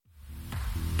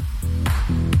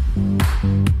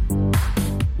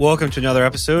Welcome to another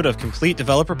episode of Complete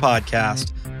Developer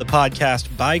Podcast, the podcast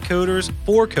by coders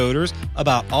for coders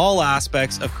about all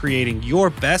aspects of creating your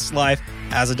best life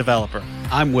as a developer.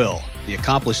 I'm Will, the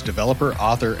accomplished developer,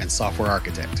 author, and software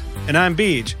architect. And I'm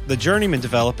Beej, the journeyman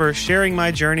developer sharing my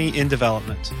journey in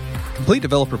development. Complete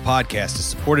Developer Podcast is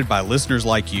supported by listeners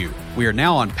like you. We are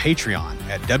now on Patreon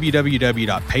at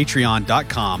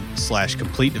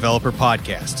www.patreon.com/Complete Developer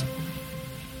Podcast.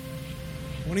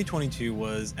 2022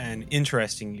 was an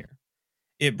interesting year.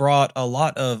 It brought a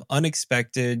lot of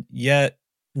unexpected, yet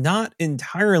not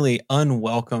entirely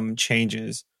unwelcome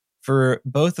changes for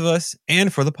both of us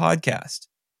and for the podcast.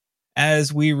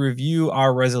 As we review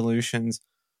our resolutions,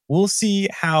 we'll see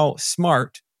how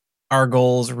smart our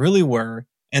goals really were,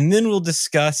 and then we'll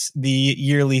discuss the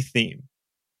yearly theme.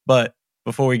 But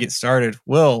before we get started,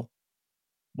 Will,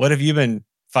 what have you been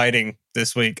fighting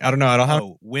this week? I don't know. I don't have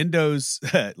Windows.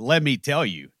 Let me tell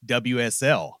you,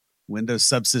 WSL, Windows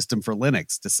Subsystem for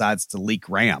Linux, decides to leak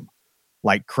RAM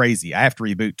like crazy. I have to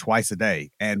reboot twice a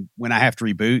day. And when I have to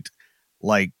reboot,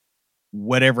 like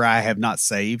whatever I have not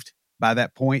saved by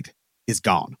that point is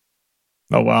gone.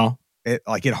 Oh, wow.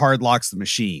 It hard locks the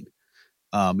machine.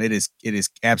 It is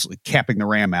absolutely capping the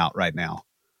RAM out right now.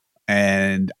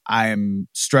 And I'm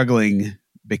struggling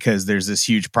because there's this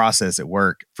huge process at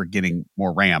work for getting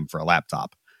more RAM for a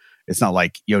laptop. It's not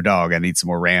like, yo, dog, I need some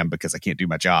more RAM because I can't do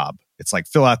my job. It's like,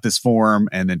 fill out this form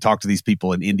and then talk to these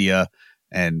people in India.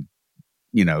 And,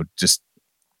 it's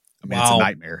a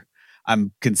nightmare.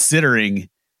 I'm considering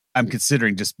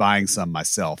just buying some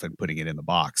myself and putting it in the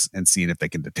box and seeing if they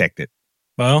can detect it.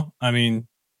 Well, I mean,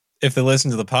 if they listen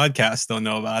to the podcast, they'll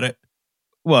know about it.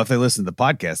 Well, if they listen to the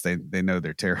podcast, they know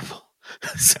they're terrible.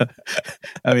 So,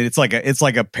 I mean, it's like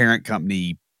a parent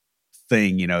company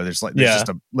thing, there's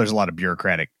a lot of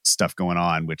bureaucratic stuff going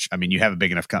on, which, I mean, you have a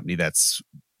big enough company it's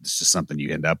just something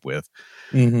you end up with.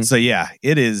 Mm-hmm. So yeah,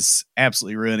 it is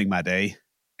absolutely ruining my day.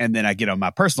 And then I get on my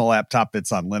personal laptop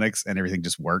that's on Linux and everything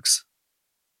just works.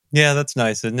 Yeah, that's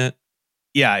nice, isn't it?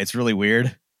 Yeah, it's really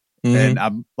weird. Mm-hmm. And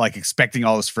I'm like expecting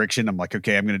all this friction. I'm like,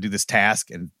 okay, I'm going to do this task.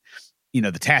 And,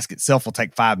 the task itself will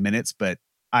take 5 minutes, but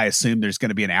I assume there's going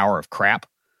to be an hour of crap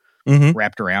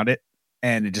wrapped around it.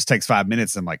 And it just takes 5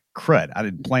 minutes. I'm like, crud, I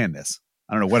didn't plan this.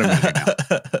 I don't know what I'm doing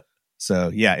now.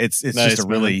 So yeah, it's nice, just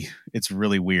it's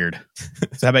really weird.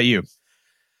 So how about you?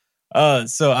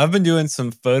 So I've been doing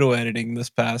some photo editing this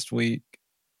past week.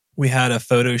 We had a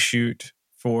photo shoot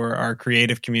for our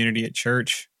creative community at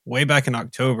church way back in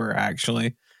October,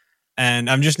 actually. And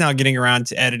I'm just now getting around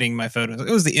to editing my photos. It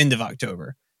was the end of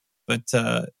October. But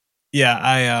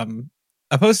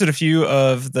I posted a few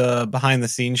of the behind the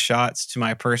scenes shots to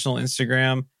my personal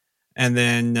Instagram, and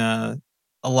then a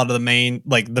lot of the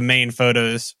main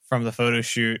photos from the photo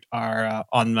shoot are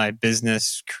on my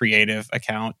business creative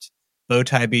account,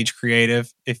 Bowtie Beach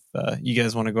Creative, if you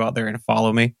guys want to go out there and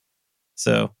follow me.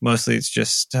 So mostly it's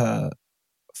just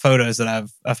photos that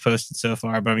I've posted so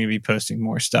far, but I'm going to be posting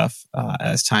more stuff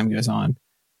as time goes on.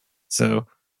 So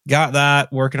got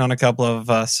that, working on a couple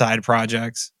of side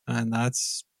projects, and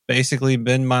that's basically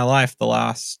been my life the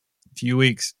last few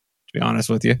weeks, to be honest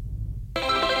with you.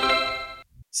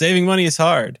 Saving money is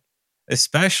hard,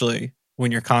 especially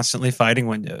when you're constantly fighting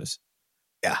Windows.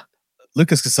 Yeah.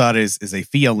 Lucas Quesada is a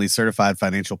fee-only certified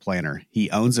financial planner.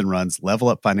 He owns and runs Level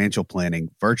Up Financial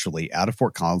Planning virtually out of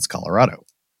Fort Collins, Colorado.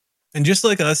 And just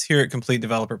like us here at Complete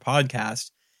Developer Podcast,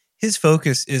 his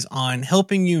focus is on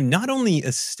helping you not only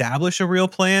establish a real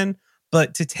plan,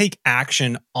 but to take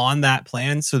action on that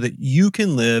plan so that you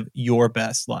can live your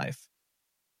best life.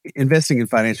 Investing in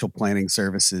financial planning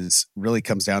services really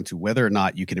comes down to whether or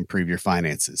not you can improve your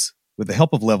finances. With the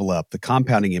help of Level Up, the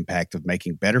compounding impact of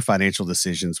making better financial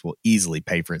decisions will easily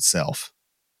pay for itself.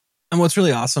 And what's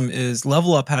really awesome is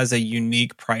Level Up has a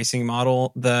unique pricing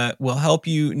model that will help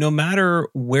you no matter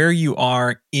where you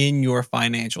are in your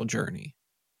financial journey.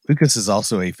 Lucas is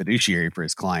also a fiduciary for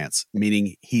his clients,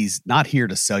 meaning he's not here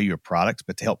to sell you a product,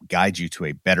 but to help guide you to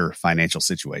a better financial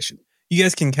situation. You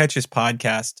guys can catch his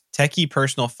podcast, Techie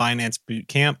Personal Finance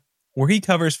Bootcamp, where he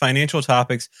covers financial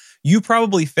topics you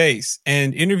probably face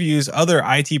and interviews other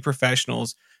IT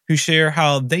professionals who share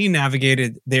how they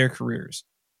navigated their careers.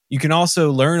 You can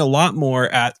also learn a lot more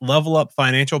at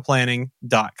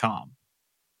levelupfinancialplanning.com.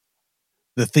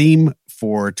 The theme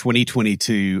for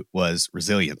 2022 was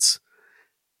resilience.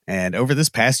 And over this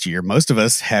past year, most of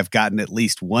us have gotten at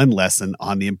least one lesson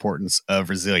on the importance of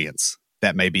resilience.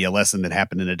 That may be a lesson that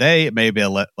happened in a day. It may be a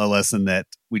lesson that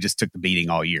we just took the beating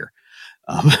all year.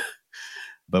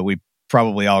 But we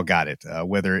probably all got it,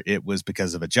 whether it was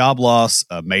because of a job loss,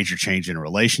 a major change in a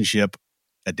relationship,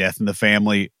 a death in the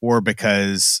family or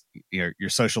because your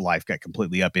social life got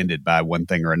completely upended by one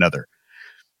thing or another.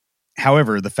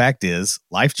 However, the fact is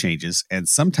life changes and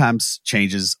sometimes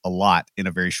changes a lot in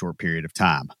a very short period of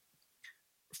time.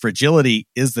 Fragility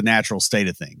is the natural state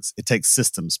of things. It takes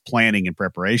systems, planning, and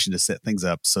preparation to set things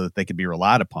up so that they can be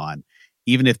relied upon,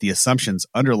 even if the assumptions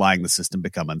underlying the system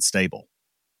become unstable.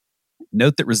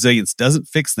 Note that resilience doesn't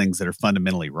fix things that are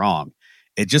fundamentally wrong.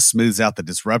 It just smooths out the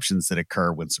disruptions that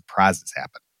occur when surprises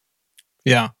happen.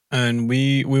 Yeah, and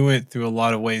we went through a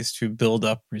lot of ways to build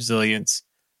up resilience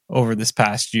over this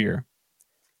past year.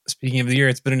 Speaking of the year,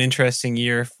 it's been an interesting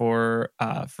year for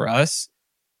us.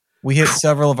 We hit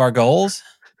several of our goals.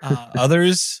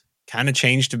 Others kind of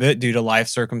changed a bit due to life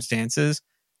circumstances,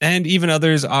 and even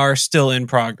others are still in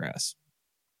progress.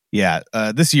 Yeah,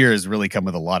 this year has really come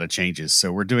with a lot of changes.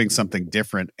 So we're doing something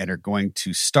different and are going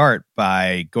to start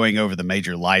by going over the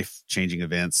major life-changing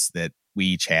events that we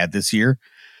each had this year.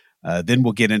 Then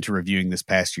we'll get into reviewing this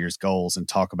past year's goals and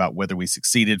talk about whether we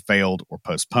succeeded, failed, or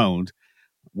postponed,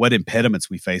 what impediments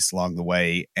we faced along the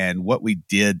way, and what we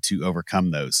did to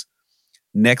overcome those.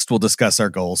 Next, we'll discuss our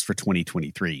goals for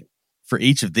 2023. For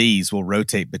each of these, we'll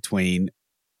rotate between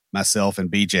myself and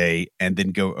BJ, and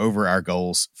then go over our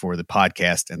goals for the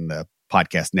podcast and the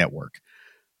podcast network.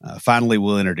 Finally,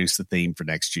 we'll introduce the theme for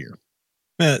next year.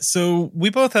 So we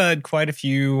both had quite a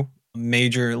few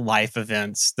major life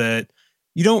events that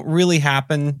you don't really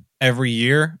happen every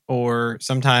year or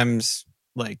sometimes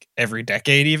like every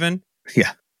decade even.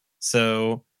 Yeah.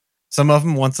 So some of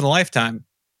them once in a lifetime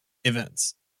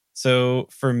events. So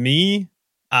for me,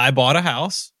 I bought a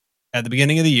house at the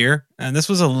beginning of the year, and this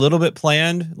was a little bit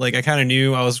planned. Like I kind of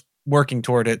knew I was working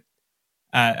toward it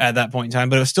at that point in time,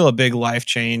 but it was still a big life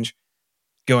change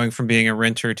going from being a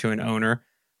renter to an owner.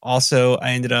 Also,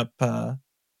 I ended up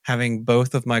having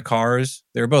both of my cars.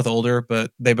 They were both older,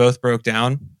 but they both broke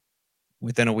down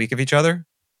within a week of each other,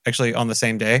 actually on the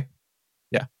same day.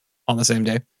 Yeah, on the same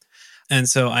day. And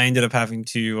so I ended up having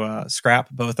to scrap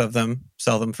both of them,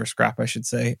 sell them for scrap, I should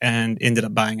say, and ended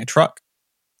up buying a truck.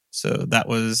 So that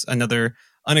was another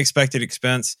unexpected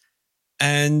expense.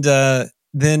 And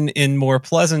then in more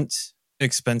pleasant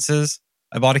expenses,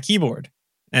 I bought a keyboard,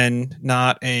 and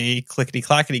not a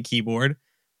clickety-clackety keyboard,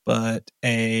 but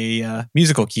a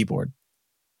musical keyboard.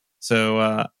 So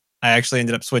I actually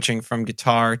ended up switching from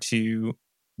guitar to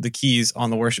the keys on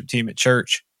the worship team at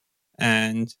church.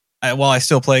 And while I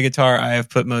still play guitar, I have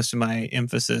put most of my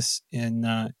emphasis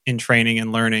in training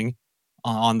and learning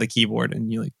on the keyboard.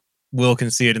 And you Will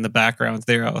can see it in the background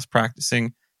there. I was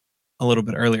practicing a little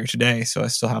bit earlier today, so I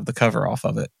still have the cover off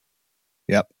of it.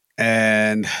 Yep.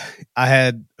 And I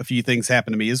had a few things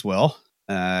happen to me as well.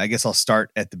 I guess I'll start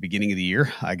at the beginning of the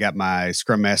year. I got my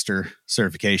Scrum Master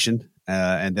certification,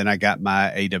 and then I got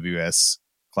my AWS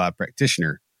Cloud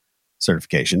Practitioner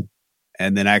certification.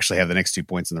 And then I actually have the next 2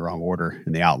 points in the wrong order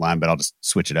in the outline, but I'll just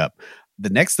switch it up. The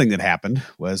next thing that happened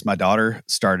was my daughter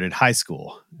started high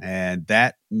school, and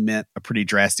that meant a pretty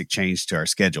drastic change to our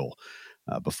schedule.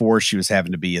 Before, she was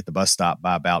having to be at the bus stop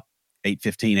by about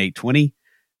 8:15, 8:20.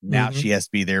 Now she has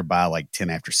to be there by like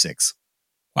 10 after 6.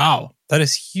 Wow, that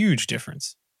is huge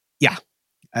difference. Yeah.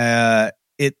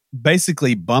 It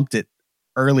basically bumped it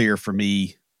earlier for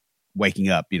me waking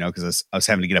up, because I was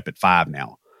having to get up at 5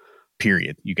 now,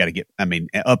 period. You got to get,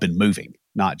 up and moving,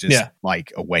 not just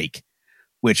like awake,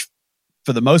 which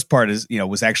for the most part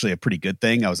was actually a pretty good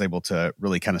thing. I was able to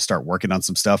really kind of start working on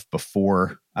some stuff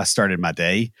before I started my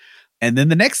day. And then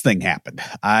the next thing happened.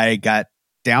 I got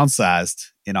downsized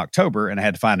in October and I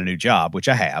had to find a new job, which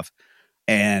I have.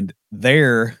 And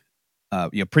there,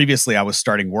 previously I was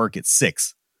starting work at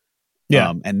 6.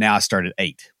 Yeah. And now I start at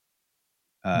 8.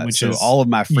 So all of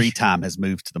my free time has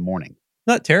moved to the morning.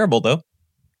 Not terrible though.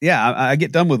 Yeah. I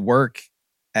get done with work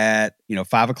at,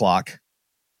 5 o'clock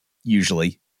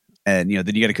usually. And,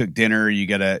 then you got to cook dinner. You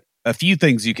got a few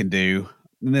things you can do.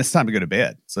 And then it's time to go to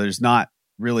bed. So there's not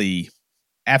really,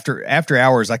 after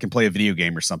hours, I can play a video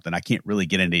game or something. I can't really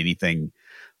get into anything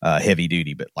heavy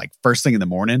duty, but like first thing in the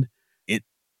morning, it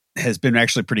has been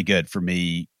actually pretty good for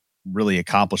me really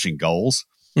accomplishing goals,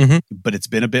 but it's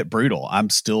been a bit brutal.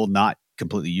 I'm still not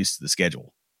completely used to the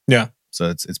schedule. Yeah. So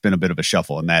it's been a bit of a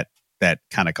shuffle, and that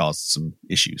kind of caused some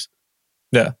issues.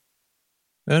 Yeah.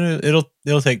 And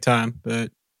it'll take time,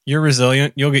 but you're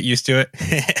resilient. You'll get used to it.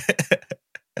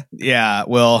 Yeah.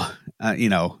 Well,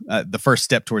 the first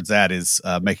step towards that is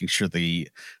making sure the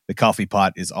coffee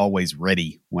pot is always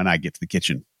ready when I get to the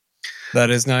kitchen. That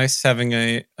is nice, having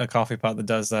a coffee pot that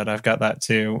does that. I've got that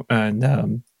too.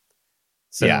 And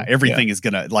everything is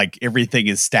everything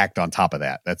is stacked on top of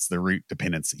that. That's the root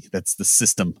dependency. That's the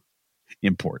system.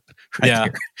 import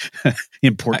right there.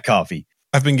 Import coffee.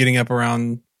 I've been getting up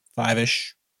around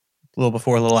 5-ish, a little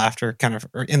before, a little after, kind of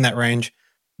in that range,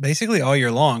 basically all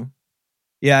year long.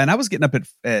 Yeah, and I was getting up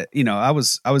at I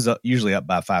was usually up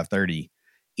by 5:30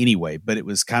 anyway, but it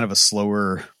was kind of a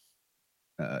slower.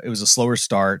 It was a slower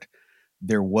start.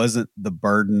 There wasn't the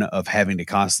burden of having to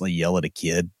constantly yell at a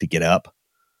kid to get up.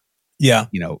 Yeah,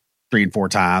 3 and 4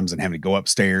 times, and having to go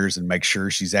upstairs and make sure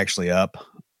she's actually up,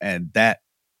 and that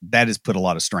has put a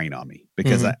lot of strain on me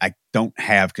because I don't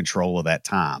have control of that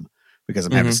time because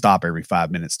I'm having to stop every 5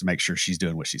 minutes to make sure she's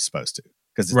doing what she's supposed to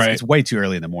because it's way too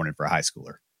early in the morning for a high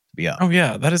schooler to be up. Oh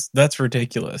yeah, that's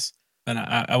ridiculous, and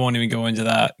I won't even go into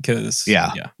that because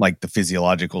like the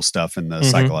physiological stuff and the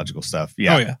psychological stuff.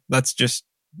 Yeah, oh yeah, that's just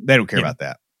they don't care about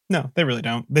that. No, they really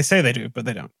don't. They say they do, but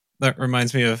they don't. That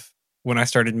reminds me of when I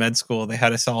started med school. They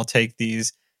had us all take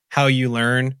these how you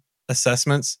learn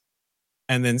assessments,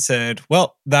 and then said,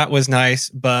 "Well, that was nice,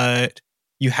 but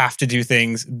you have to do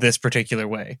things this particular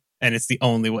way, and it's the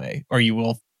only way, or you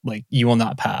will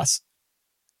not pass."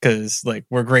 Because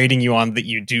we're grading you on that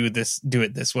you do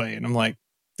it this way. And I'm like,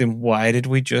 then why did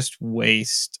we just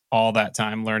waste all that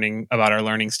time learning about our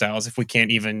learning styles if we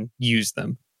can't even use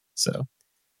them? So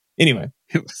anyway,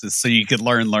 it was so you could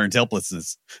learn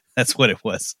helplessness. That's what it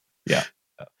was. Yeah.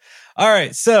 All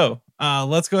right. So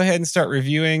let's go ahead and start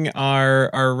reviewing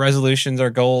our resolutions,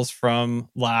 our goals from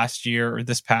last year or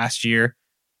this past year.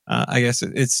 I guess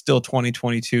it's still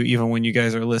 2022, even when you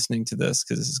guys are listening to this,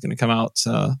 because this is going to come out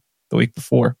the week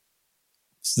before.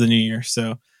 It's the new year.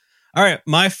 So, all right.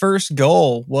 My first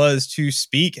goal was to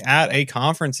speak at a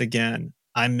conference again.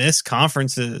 I miss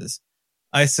conferences.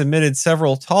 I submitted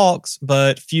several talks,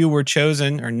 but few were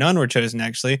chosen, or none were chosen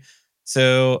actually.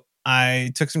 So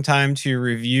I took some time to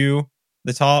review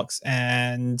the talks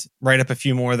and write up a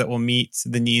few more that will meet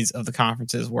the needs of the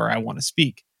conferences where I want to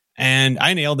speak. And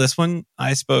I nailed this one.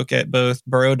 I spoke at both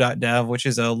Burrow.dev, which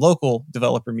is a local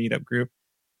developer meetup group,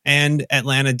 and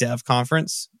Atlanta Dev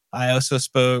Conference. I also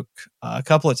spoke a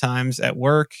couple of times at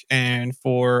work and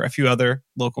for a few other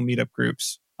local meetup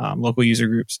groups, local user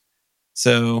groups.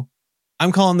 So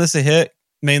I'm calling this a hit,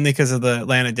 mainly because of the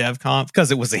Atlanta Dev Conf.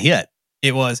 Because it was a hit.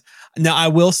 It was. Now, I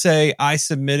will say I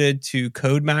submitted to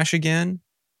CodeMash again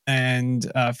and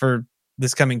for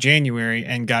this coming January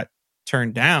and got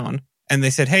turned down. And they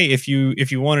said, hey, if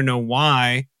you want to know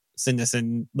why, send us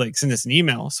an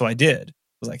email. So I did. I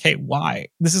was like, hey, why?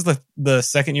 This is the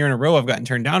second year in a row I've gotten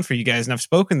turned down for you guys, and I've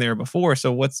spoken there before.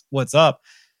 So what's up?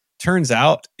 Turns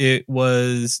out it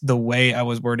was the way I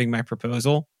was wording my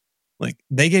proposal.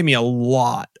 They gave me a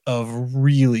lot of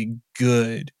really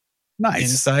good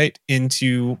insight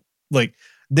into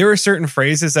there were certain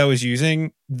phrases I was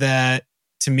using that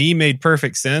to me made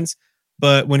perfect sense.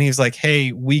 But when he's like,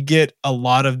 hey, we get a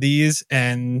lot of these,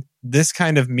 and this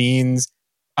kind of means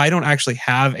I don't actually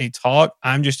have a talk.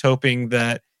 I'm just hoping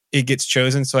that it gets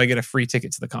chosen so I get a free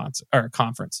ticket to the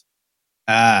conference.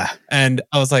 And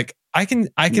I was like, I can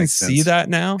see sense. That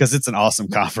now. Because it's an awesome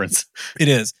conference. It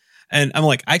is. And I'm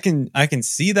like, I can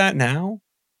see that now.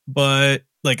 But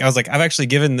I was like, I've actually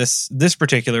given this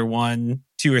particular one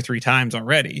 2 or 3 times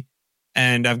already.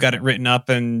 And I've got it written up,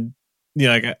 and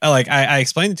I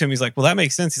explained it to him. He's like, well, that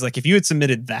makes sense. He's like, if you had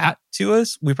submitted that to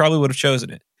us, we probably would have chosen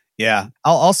it. Yeah.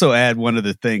 I'll also add one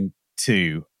other thing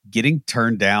too. Getting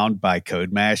turned down by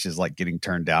CodeMash is like getting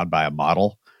turned down by a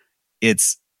model.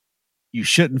 You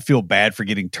shouldn't feel bad for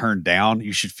getting turned down.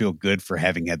 You should feel good for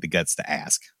having had the guts to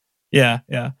ask. Yeah.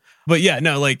 Yeah. But yeah,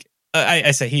 no,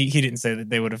 I say he didn't say that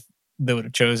they would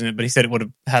have chosen it, but he said it would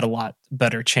have had a lot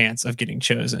better chance of getting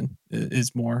chosen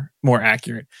is more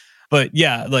accurate. But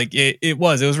yeah, it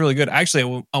was really good.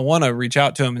 Actually, I want to reach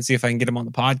out to him and see if I can get him on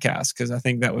the podcast, because I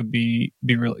think that would be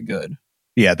really good.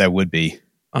 Yeah, that would be.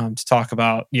 To talk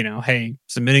about, hey,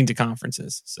 submitting to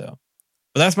conferences. So,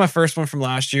 but that's my first one from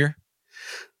last year.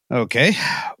 Okay.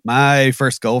 My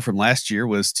first goal from last year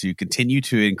was to continue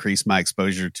to increase my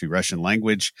exposure to Russian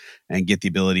language and get the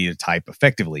ability to type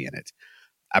effectively in it.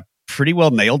 I pretty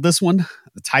well nailed this one.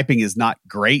 The typing is not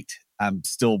great. I'm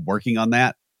still working on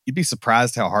that. You'd be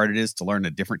surprised how hard it is to learn a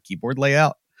different keyboard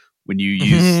layout when you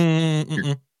use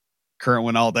your current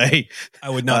one all day.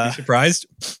 I would not be surprised.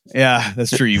 Yeah,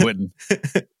 that's true. You wouldn't.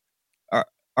 Are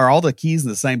all the keys in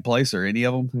the same place, or any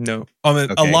of them? No.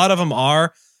 Okay. A lot of them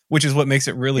are, which is what makes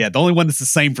it really... Yeah, the only one that's the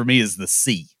same for me is the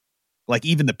C.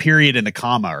 Even the period and the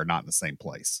comma are not in the same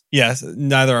place. Yes,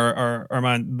 neither are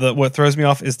mine. What throws me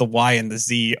off is the Y and the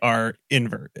Z are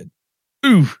inverted.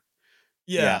 Ooh.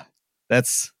 Yeah. I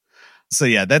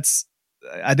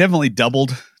definitely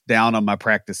doubled down on my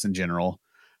practice in general,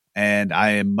 and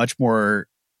I am much more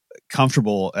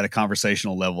comfortable at a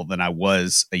conversational level than I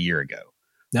was a year ago.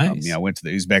 Nice. I went to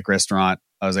the Uzbek restaurant.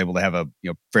 I was able to have a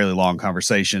fairly long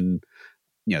conversation.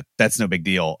 That's no big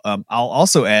deal. I'll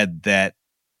also add that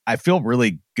I feel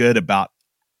really good about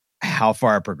how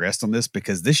far I progressed on this,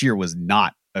 because this year was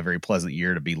not a very pleasant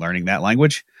year to be learning that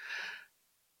language.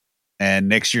 And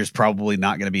next year's probably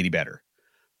not going to be any better.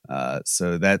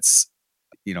 So that's,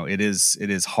 it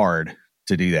is hard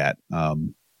to do that.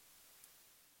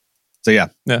 So yeah.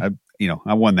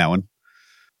 I won that one.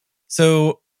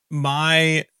 So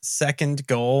my second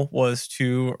goal was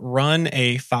to run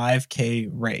a 5K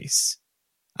race.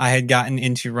 I had gotten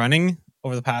into running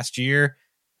over the past year,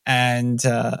 and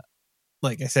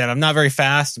like I said, I'm not very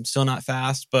fast. I'm still not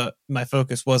fast, but my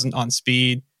focus wasn't on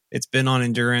speed. It's been on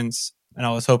endurance, and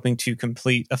I was hoping to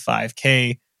complete a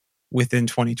 5K within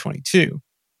 2022.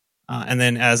 And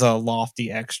then as a lofty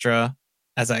extra,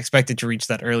 as I expected to reach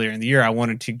that earlier in the year, I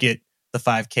wanted to get the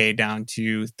 5K down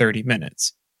to 30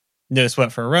 minutes. No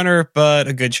sweat for a runner, but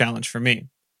a good challenge for me.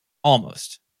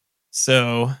 Almost.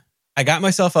 So I got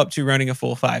myself up to running a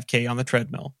full 5K on the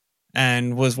treadmill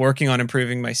and was working on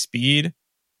improving my speed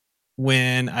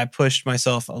when I pushed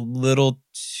myself a little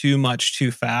too much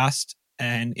too fast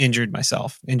and injured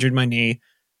my knee.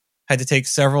 Had to take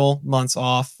several months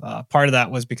off. Part of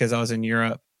that was because I was in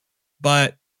Europe,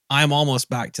 but I'm almost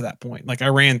back to that point. Like, I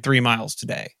ran 3 miles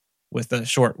today with a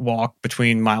short walk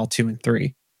between mile 2 and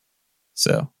 3.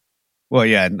 So, well,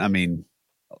 yeah. I mean,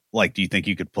 do you think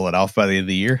you could pull it off by the end of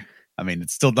the year? I mean,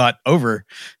 it's still not over.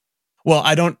 Well,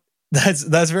 I don't.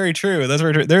 That's very true. That's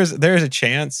very true. There's a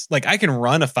chance. Like, I can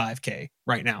run a 5K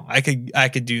right now. I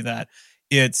could do that.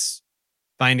 It's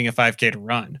finding a 5K to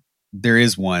run. There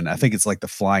is one. I think it's like the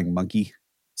Flying Monkey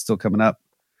still coming up.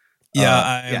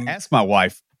 Yeah. Ask my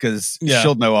wife, because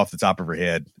she'll know off the top of her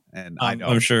head, and I don't.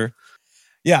 I'm sure.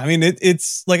 Yeah, I mean,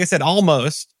 it's like I said,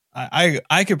 almost.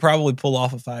 I could probably pull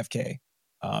off a 5K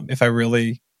if I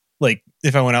really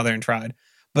if I went out there and tried.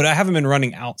 But I haven't been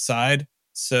running outside,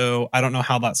 so I don't know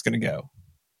how that's going to go.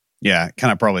 Yeah, it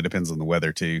kind of probably depends on the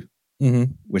weather too,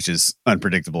 which is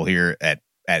unpredictable here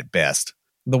at best.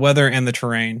 The weather and the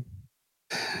terrain.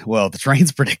 Well, the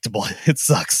terrain's predictable. It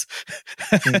sucks.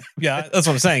 Yeah, that's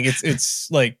what I'm saying. It's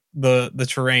like the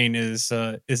terrain is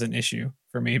an issue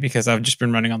for me because I've just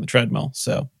been running on the treadmill.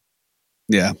 So,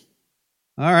 yeah.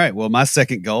 All right. Well, my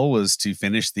second goal was to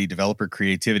finish the developer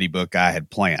creativity book I had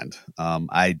planned.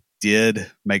 I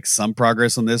did make some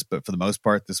progress on this, but for the most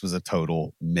part, this was a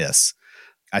total miss.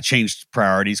 I changed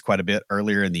priorities quite a bit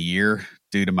earlier in the year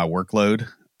due to my workload,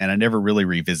 and I never really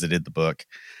revisited the book.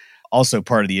 Also,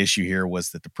 part of the issue here was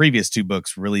that the previous 2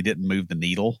 books really didn't move the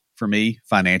needle for me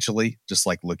financially. Just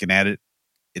like looking at it,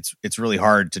 it's really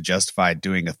hard to justify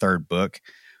doing a third book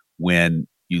when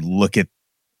you look at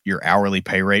your hourly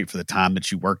pay rate for the time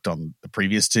that you worked on the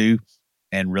previous 2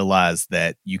 and realize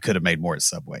that you could have made more at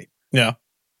Subway. Yeah.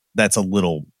 It's a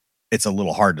little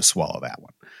hard to swallow that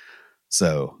one.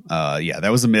 So, that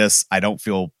was a miss. I don't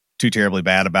feel too terribly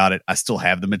bad about it. I still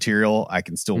have the material. I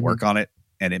can still work on it,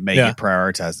 and it may get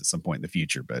prioritized at some point in the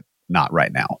future, but not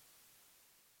right now.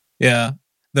 Yeah.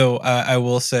 Though I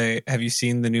will say, have you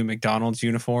seen the new McDonald's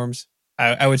uniforms?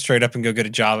 I would straight up and go get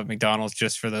a job at McDonald's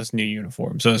just for those new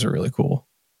uniforms. Those are really cool.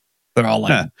 They're all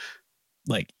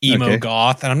like emo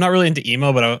goth, and I'm not really into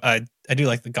emo, but I do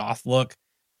like the goth look.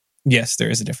 Yes, there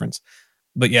is a difference,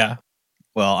 but yeah.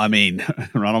 Well, I mean,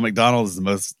 Ronald McDonald is the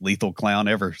most lethal clown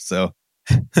ever. So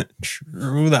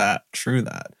True that.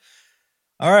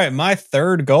 All right. My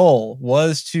third goal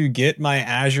was to get my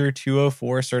Azure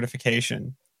 204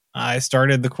 certification. I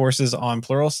started the courses on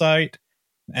Pluralsight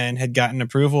and had gotten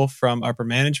approval from upper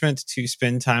management to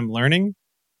spend time learning.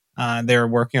 They're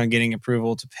working on getting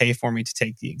approval to pay for me to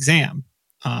take the exam.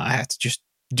 I have to just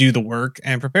do the work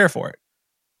and prepare for it.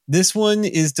 This one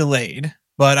is delayed,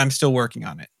 but I'm still working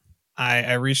on it.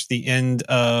 I reached the end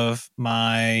of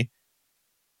my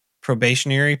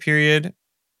probationary period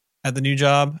at the new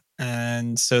job,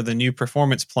 and so the new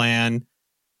performance plan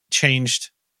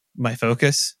changed my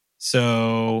focus.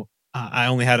 So I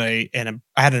only had I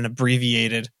had an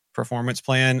abbreviated performance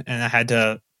plan, and I had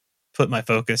to put my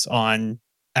focus on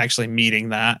actually meeting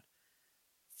that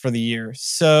for the year.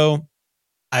 So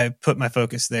I put my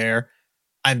focus there.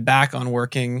 I'm back on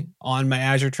working on my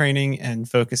Azure training and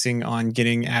focusing on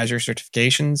getting Azure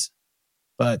certifications.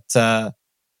 But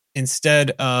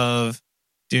instead of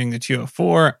doing the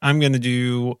 204, I'm going to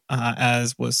do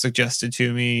as was suggested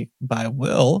to me by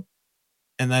Will,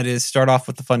 and that is start off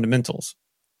with the fundamentals.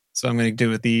 So I'm going to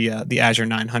do with the Azure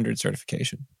 900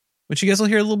 certification, which you guys will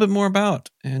hear a little bit more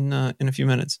about in a few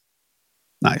minutes.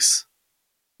 Nice.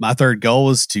 My third goal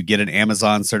was to get an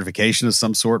Amazon certification of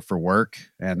some sort for work.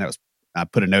 And I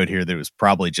put a note here that it was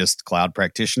probably just cloud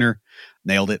practitioner.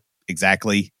 Nailed it.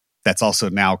 Exactly. That's also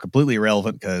now completely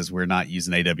irrelevant because we're not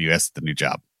using AWS at the new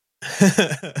job.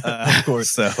 Of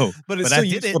course. But it's still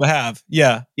useful to have.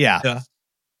 Yeah.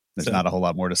 There's not a whole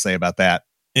lot more to say about that.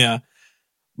 Yeah.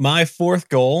 My fourth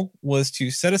goal was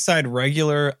to set aside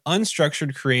regular,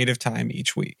 unstructured creative time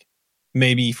each week.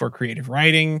 Maybe for creative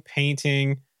writing,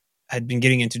 painting. I'd been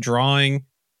getting into drawing.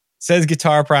 Says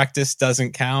guitar practice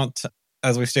doesn't count.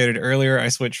 As we stated earlier, I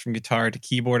switched from guitar to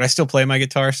keyboard. I still play my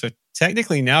guitar, so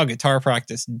technically now guitar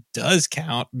practice does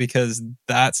count because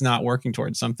that's not working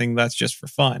towards something, that's just for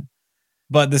fun.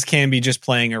 But this can be just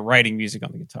playing or writing music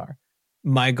on the guitar.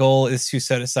 My goal is to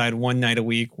set aside one night a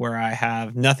week where I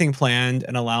have nothing planned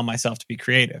and allow myself to be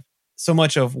creative. So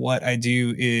much of what I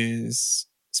do is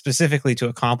specifically to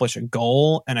accomplish a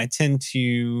goal, and I tend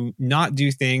to not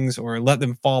do things or let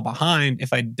them fall behind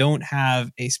if I don't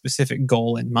have a specific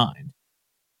goal in mind.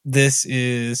 This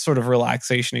is sort of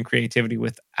relaxation and creativity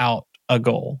without a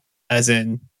goal, as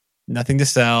in nothing to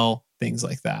sell, things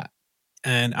like that.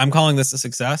 And I'm calling this a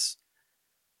success.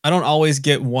 I don't always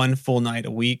get one full night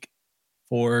a week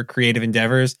for creative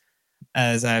endeavors,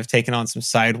 as I've taken on some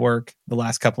side work the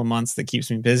last couple of months that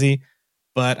keeps me busy.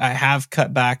 But I have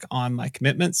cut back on my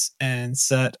commitments and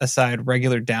set aside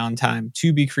regular downtime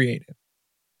to be creative.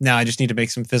 Now I just need to make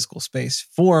some physical space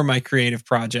for my creative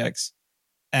projects.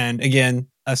 And again,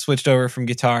 I switched over from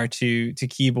guitar to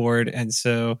keyboard. And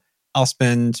so I'll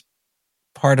spend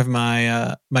part of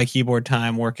my my keyboard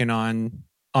time working on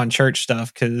church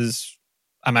stuff because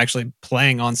I'm actually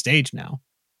playing on stage now.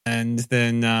 And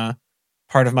then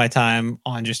part of my time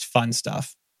on just fun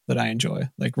stuff that I enjoy.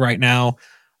 Like right now,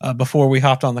 before we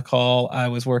hopped on the call, I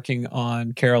was working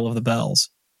on Carol of the Bells.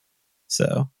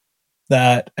 So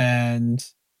that and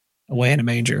Away in a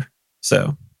Manger.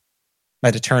 So I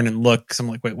had to turn and look because I'm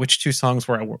like, wait, which two songs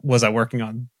was I working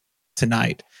on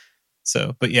tonight?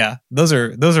 So, but yeah, those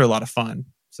are a lot of fun.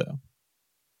 So,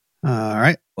 all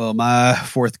right. Well, my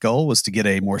fourth goal was to get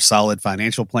a more solid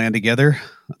financial plan together.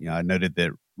 I noted that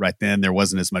right then there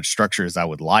wasn't as much structure as I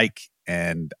would like,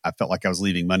 and I felt like I was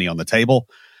leaving money on the table.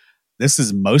 This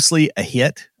is mostly a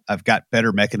hit. I've got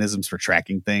better mechanisms for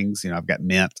tracking things. I've got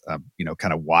Mint,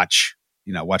 kind of watch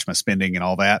my spending and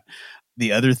all that.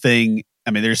 The other thing,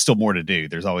 there's still more to do.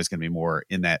 There's always going to be more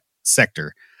in that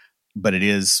sector, but it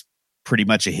is pretty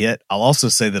much a hit. I'll also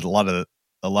say that a lot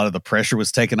of the pressure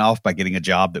was taken off by getting a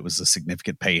job that was a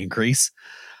significant pay increase.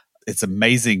 It's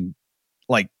amazing.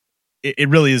 Like it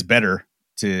really is better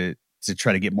to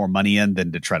try to get more money in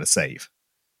than to try to save.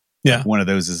 Yeah. One of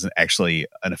those is actually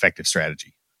an effective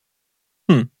strategy.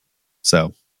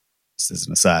 So this is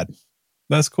an aside.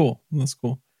 That's cool.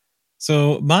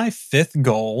 So my fifth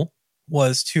goal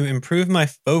was to improve my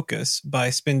focus by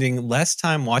spending less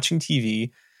time watching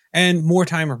TV and more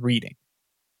time reading.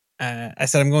 I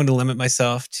said I'm going to limit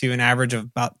myself to an average of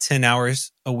about 10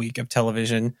 hours a week of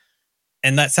television.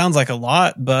 And that sounds like a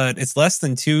lot, but it's less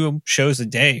than 2 shows a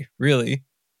day, really.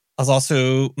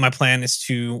 My plan is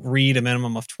to read a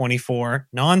minimum of 24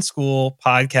 non-school,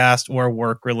 podcast, or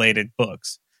work-related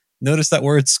books. Notice that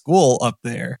word school up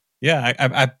there. Yeah,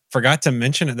 I forgot to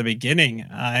mention at the beginning,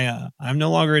 I'm no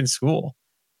longer in school.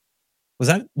 Was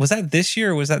that this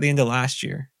year or was that the end of last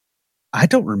year? I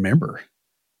don't remember.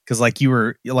 Because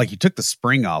you took the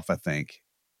spring off, I think.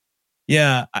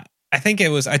 Yeah, I think it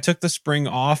was. I took the spring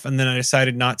off and then I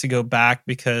decided not to go back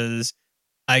because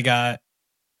I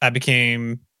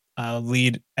became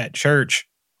lead at church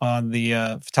on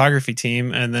the photography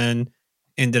team, and then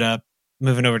ended up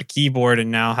moving over to keyboard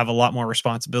and now have a lot more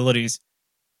responsibilities.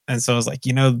 And so I was like,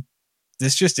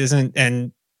 this just isn't.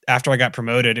 And after I got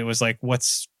promoted, it was like,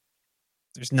 there's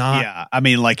not.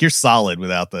 Yeah, you're solid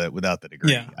without the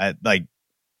degree. Yeah.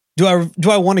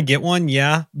 Do I want to get one?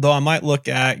 Yeah, though I might look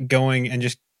at going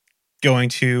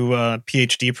to a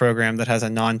PhD program that has a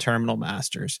non-terminal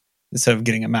master's instead of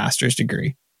getting a master's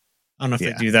degree. I don't know if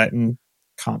they do that in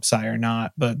comp sci or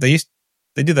not, but they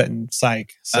do that in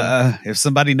psych. So. If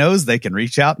somebody knows, they can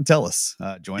reach out and tell us.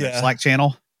 Join our Slack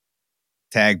channel.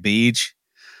 Tag Beej.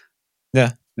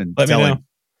 Yeah, and let me know.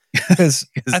 Because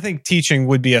I think teaching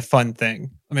would be a fun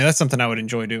thing. That's something I would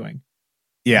enjoy doing.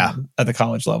 Yeah, at the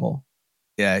college level.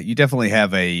 Yeah, you definitely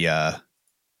have a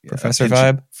professor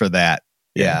vibe for that.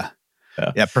 Yeah,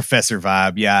 professor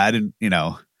vibe. Yeah, I didn't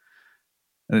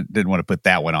want to put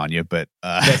that one on you, but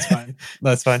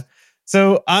That's fine.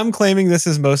 So I'm claiming this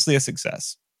is mostly a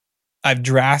success. I've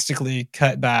drastically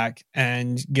cut back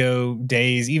and go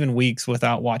days, even weeks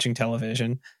without watching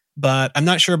television, but I'm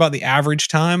not sure about the average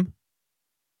time.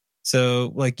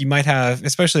 So like you might have,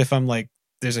 especially if I'm like,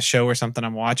 there's a show or something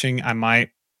I'm watching, I might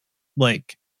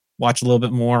like watch a little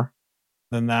bit more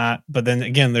than that. But then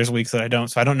again, there's weeks that I don't.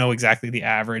 So I don't know exactly the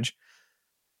average.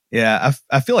 Yeah,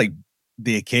 I feel like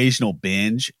the occasional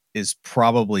binge is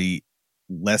probably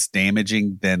less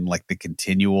damaging than like the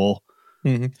continual.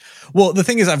 Well, the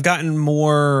thing is, I've gotten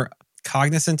more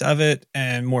cognizant of it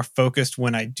and more focused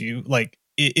when I do. Like,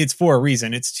 it's for a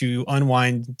reason. It's to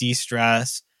unwind,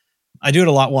 de-stress. I do it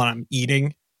a lot while I'm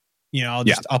eating. You know,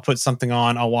 I'll put something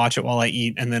on, I'll watch it while I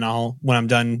eat, and then when I'm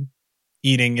done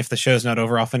eating, if the show's not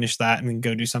over, I'll finish that and then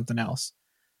go do something else.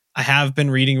 I have been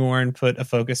reading more and put a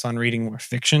focus on reading more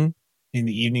fiction in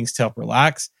the evenings to help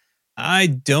relax. I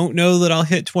don't know that I'll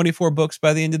hit 24 books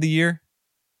by the end of the year.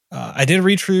 I did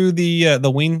read through the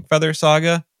Wingfeather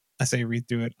saga. I say read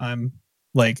through it. I'm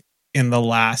like in the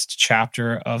last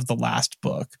chapter of the last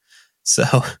book, so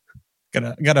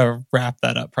gotta wrap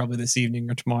that up probably this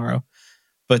evening or tomorrow.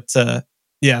 But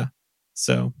yeah,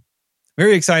 so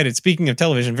very excited. Speaking of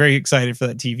television, very excited for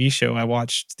that TV show. I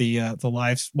watched the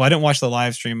live. Well, I didn't watch the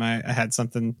live stream. I had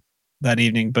something that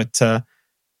evening, but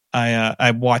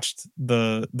I watched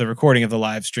the recording of the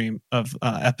live stream of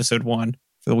episode 1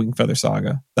 for the Wingfeather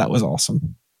saga. That was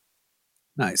awesome.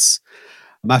 Nice.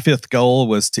 My 5th goal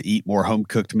was to eat more home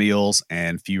cooked meals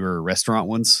and fewer restaurant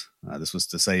ones. This was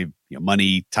to save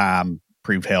money, time,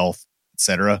 improve health,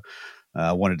 etc.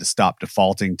 I wanted to stop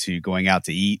defaulting to going out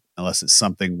to eat unless it's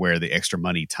something where the extra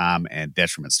money, time, and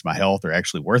detriments to my health are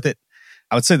actually worth it.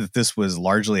 I would say that this was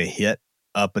largely a hit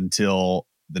up until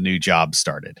the new job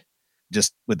started.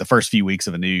 Just with the first few weeks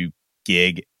of a new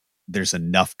gig, there's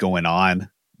enough going on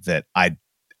that I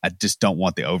just don't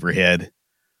want the overhead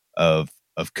of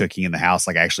cooking in the house.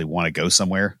 Like I actually want to go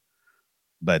somewhere,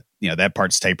 but that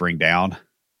part's tapering down.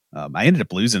 I ended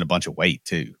up losing a bunch of weight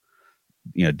too,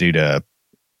 due to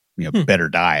better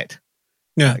diet.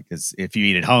 Yeah, because if you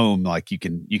eat at home, like you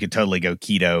can totally go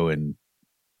keto and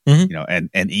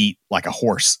and eat like a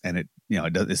horse, and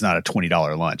it's not a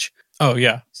 $20 lunch. Oh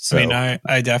yeah. So, I mean,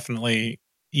 I definitely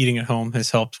eating at home has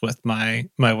helped with my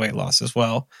weight loss as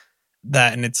well.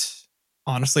 That, and it's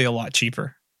honestly a lot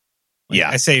cheaper. Like,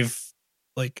 I save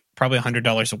like probably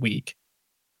 $100 a week.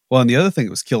 Well, and the other thing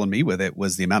that was killing me with it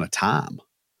was the amount of time.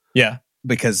 Yeah,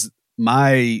 because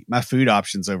my food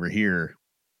options over here,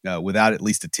 without at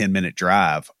least a 10-minute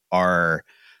drive, are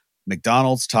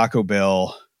McDonald's, Taco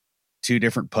Bell, 2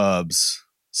 different pubs,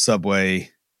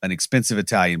 Subway, an expensive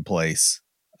Italian place,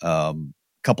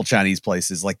 couple Chinese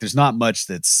places. Like there's not much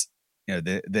that's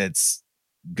that's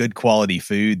good quality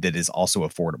food that is also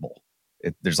affordable.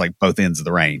 There's like both ends of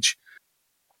the range.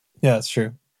 Yeah, that's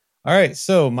true. All right,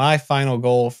 so my final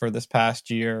goal for this past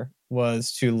year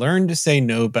was to learn to say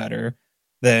no better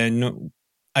than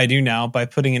I do now by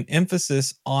putting an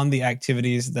emphasis on the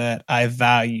activities that I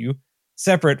value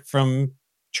separate from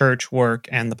church, work,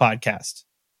 and the podcast.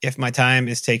 If my time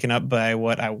is taken up by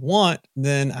what I want,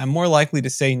 then I'm more likely to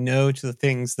say no to the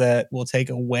things that will take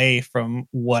away from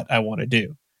what I want to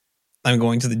do. I'm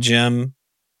going to the gym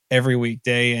every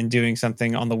weekday and doing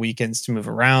something on the weekends to move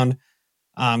around.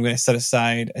 I'm going to set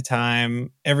aside a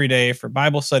time every day for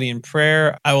Bible study and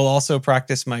prayer. I will also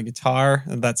practice my guitar.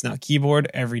 That's now keyboard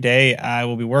every day. I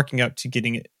will be working up to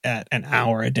getting it at an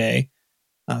hour a day.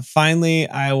 Finally,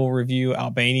 I will review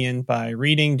Albanian by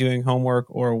reading, doing homework,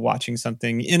 or watching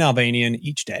something in Albanian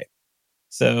each day.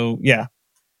 So, yeah,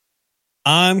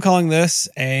 I'm calling this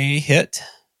a hit,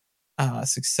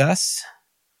 success.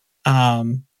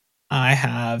 I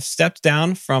have stepped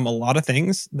down from a lot of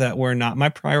things that were not my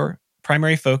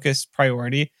primary focus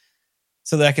priority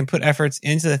so that I can put efforts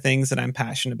into the things that I'm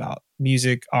passionate about: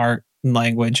 music, art, and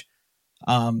language.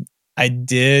 I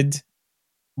did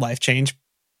life change,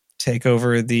 take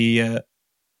over the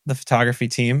photography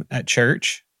team at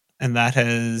church, and that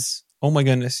has, oh my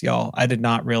goodness, y'all, I did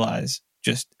not realize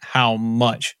just how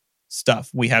much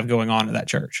stuff we have going on at that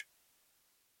church.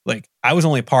 Like, I was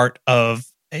only part of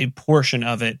a portion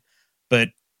of it, but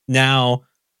now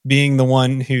being the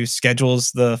one who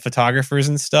schedules the photographers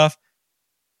and stuff,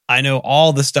 I know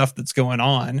all the stuff that's going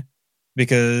on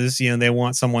because, they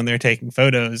want someone there taking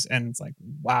photos, and it's like,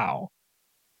 wow.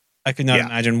 I could not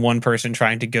imagine one person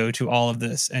trying to go to all of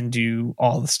this and do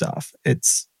all the stuff.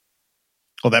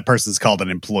 Well, that person's called an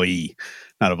employee,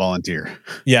 not a volunteer.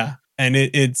 Yeah. And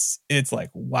it's like,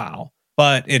 wow.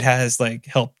 But it has like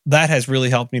helped. That has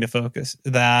really helped me to focus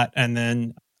that. And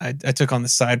then I took on the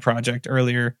side project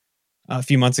earlier, a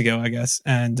few months ago, I guess.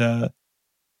 And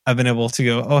I've been able to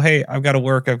go, oh, hey, I've got to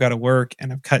work.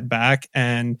 And I've cut back,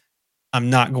 and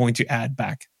I'm not going to add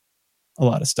back a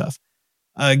lot of stuff.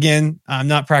 Again, I'm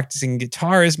not practicing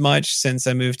guitar as much since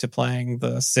I moved to playing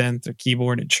the synth or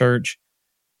keyboard at church.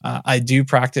 I do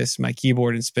practice my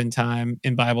keyboard and spend time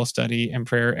in Bible study and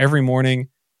prayer every morning.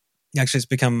 Actually, it's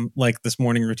become like this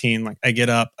morning routine. Like I get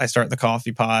up, I start the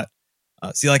coffee pot.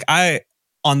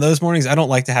 On those mornings, I don't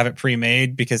like to have it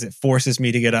pre-made because it forces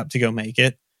me to get up to go make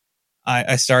it.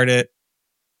 I start it,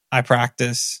 I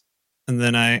practice, and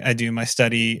then I do my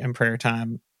study and prayer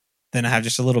time. Then I have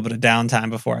just a little bit of downtime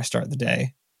before I start the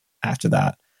day after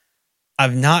that.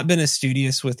 I've not been as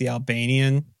studious with the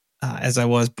Albanian as I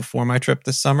was before my trip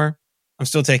this summer. I'm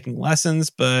still taking lessons,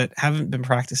 but haven't been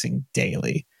practicing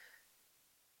daily.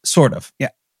 Sort of. Yeah.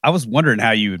 I was wondering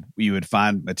how you would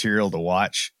find material to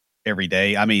watch every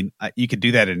day. I mean, you could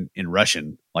do that in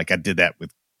Russian. Like I did that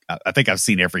with, I think I've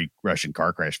seen every Russian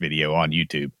car crash video on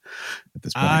YouTube at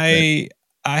this point. I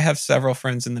have several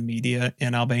friends in the media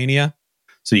in Albania.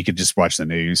 So you could just watch the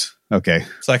news. Okay.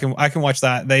 So I can watch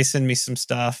that. They send me some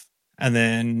stuff. And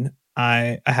then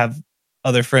I have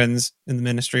other friends in the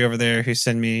ministry over there who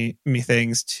send me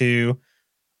things too.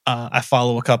 I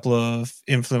follow a couple of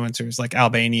influencers like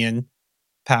Albanian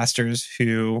pastors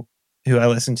who I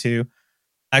listen to.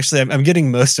 Actually, I'm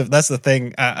getting most of, that's the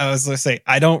thing. I was going to say,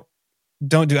 I don't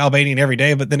do Albanian every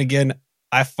day, but then again,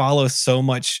 I follow so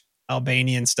much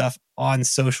Albanian stuff on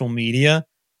social media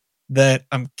that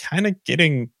I'm kind of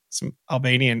getting some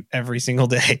Albanian every single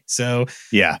day. So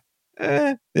yeah.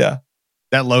 Yeah.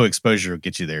 That low exposure will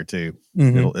get you there too.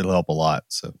 Mm-hmm. It'll help a lot.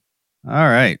 So, all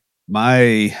right.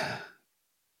 My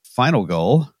final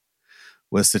goal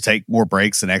was to take more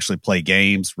breaks and actually play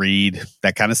games, read,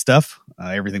 that kind of stuff.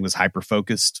 Everything was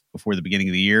hyper-focused before the beginning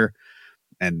of the year.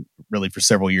 And really for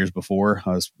several years before,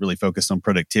 I was really focused on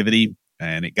productivity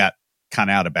and it got kind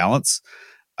of out of balance.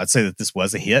 I'd say that this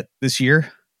was a hit this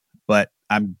year, but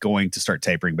I'm going to start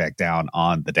tapering back down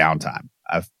on the downtime.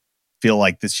 I feel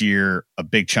like this year, a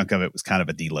big chunk of it was kind of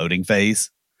a deloading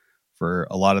phase for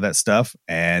a lot of that stuff.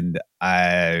 And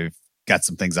I've got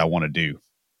some things I want to do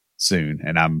soon,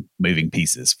 and I'm moving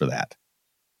pieces for that.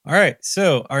 All right.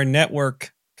 So our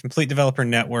network, Complete Developer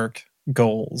Network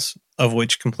goals, of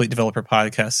which Complete Developer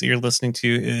Podcast that you're listening to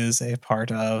is a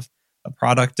part of, a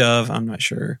product of, I'm not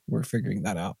sure. We're figuring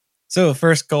that out. So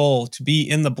first goal, to be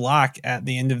in the block at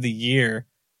the end of the year.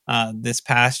 This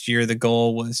past year, the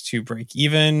goal was to break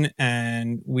even,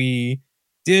 and we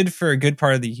did for a good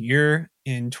part of the year.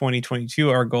 In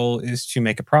 2022, our goal is to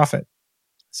make a profit.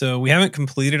 So we haven't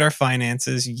completed our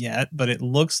finances yet, but it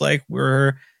looks like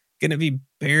we're going to be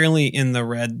barely in the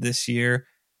red this year,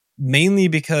 mainly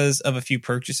because of a few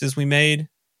purchases we made.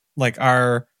 Like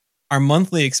our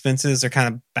monthly expenses are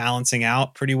kind of balancing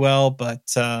out pretty well,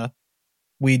 but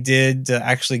we did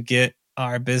actually get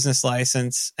our business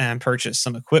license and purchase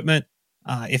some equipment.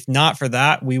 If not for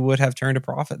that, we would have turned a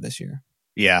profit this year.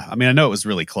 Yeah. I mean, I know it was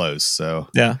really close, so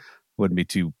yeah, wouldn't be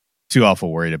too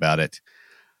awful worried about it.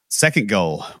 Second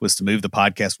goal was to move the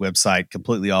podcast website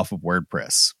completely off of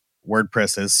WordPress.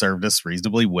 WordPress has served us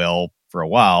reasonably well for a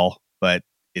while, but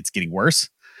it's getting worse.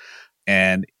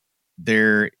 And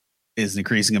there is an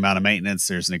increasing amount of maintenance.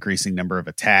 There's an increasing number of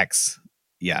attacks.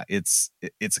 Yeah, it's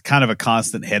a kind of a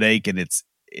constant headache, and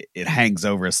it hangs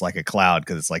over us like a cloud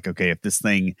because it's like, okay, if this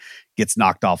thing gets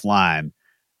knocked offline,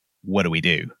 what do we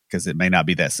do? Because it may not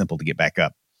be that simple to get back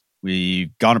up.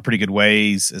 We've gone a pretty good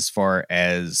ways as far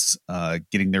as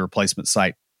getting the replacement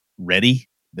site ready.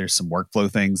 There's some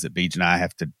workflow things that Beej and I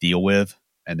have to deal with,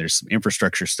 and there's some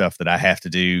infrastructure stuff that I have to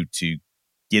do to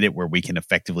get it where we can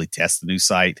effectively test the new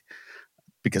site,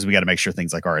 because we got to make sure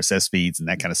things like RSS feeds and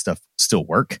that kind of stuff still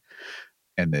work,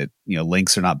 and that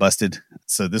links are not busted.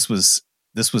 So this was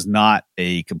not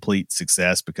a complete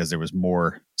success because there was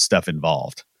more stuff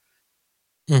involved,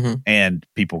 and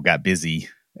people got busy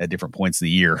at different points of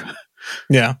the year.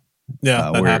 Yeah.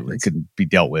 Where it couldn't be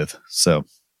dealt with. So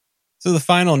the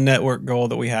final network goal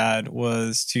that we had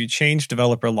was to change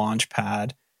Developer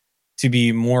Launchpad to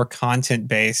be more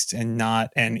content-based and not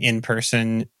an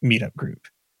in-person meetup group.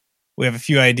 We have a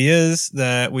few ideas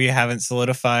that we haven't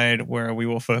solidified where we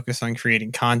will focus on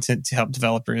creating content to help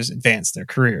developers advance their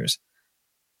careers.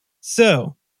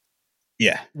 So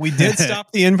yeah, we did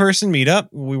stop the in-person meetup.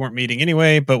 We weren't meeting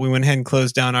anyway, but we went ahead and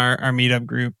closed down our meetup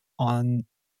group on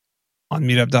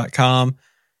meetup.com.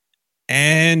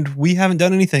 And we haven't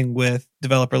done anything with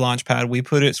Developer Launchpad. We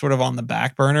put it sort of on the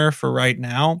back burner for right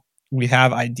now. We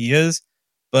have ideas,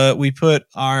 but we put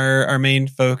our main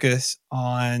focus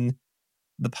on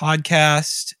the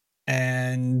podcast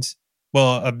and,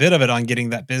 well, a bit of it on getting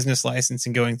that business license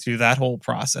and going through that whole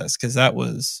process. Because that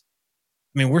was,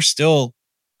 we're still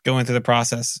going through the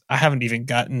process. I haven't even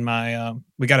gotten my,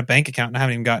 we got a bank account and I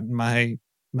haven't even gotten my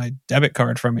my debit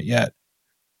card from it yet.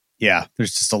 Yeah,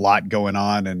 there's just a lot going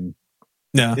on, and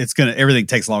Yeah. everything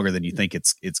takes longer than you think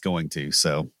it's going to.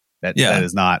 So that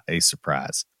is not a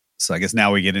surprise. So I guess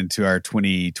now we get into our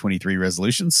 2023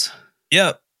 resolutions.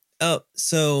 Yep.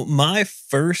 So my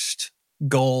first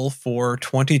goal for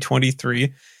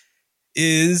 2023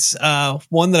 is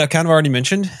one that I kind of already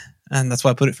mentioned, and that's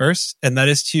why I put it first, and that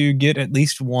is to get at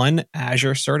least one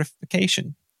Azure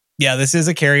certification. Yeah, this is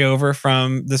a carryover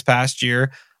from this past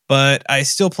year, but I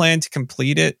still plan to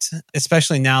complete it,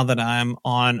 especially now that I'm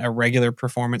on a regular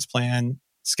performance plan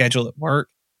schedule at work.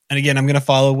 And again, I'm going to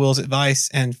follow Will's advice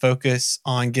and focus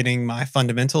on getting my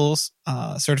fundamentals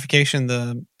certification,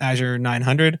 the Azure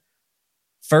 900,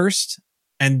 first,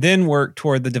 and then work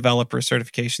toward the developer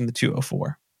certification, the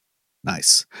 204.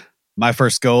 Nice. My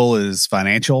first goal is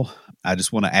financial. I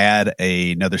just want to add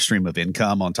another stream of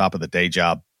income on top of the day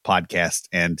job podcast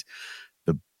and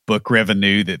the book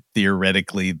revenue that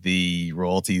theoretically the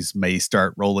royalties may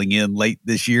start rolling in late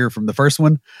this year from the first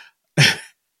one.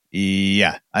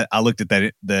 Yeah, I looked at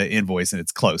the invoice and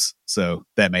it's close. So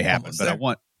that may happen, but I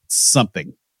want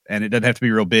something, and it doesn't have to be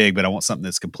real big, but I want something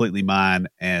that's completely mine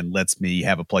and lets me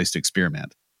have a place to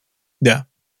experiment. Yeah.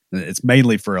 It's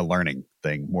mainly for a learning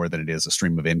thing more than it is a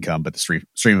stream of income, but the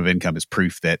stream of income is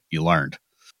proof that you learned.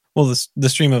 Well, the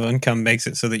stream of income makes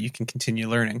it so that you can continue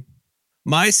learning.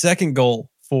 My second goal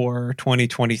for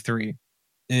 2023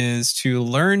 is to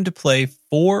learn to play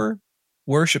 4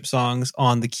 worship songs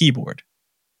on the keyboard.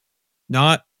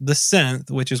 Not the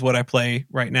synth, which is what I play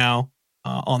right now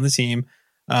on the team,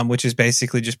 which is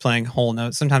basically just playing whole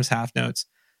notes, sometimes half notes.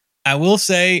 I will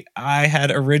say I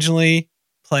had originally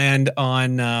planned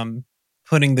on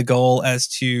putting the goal as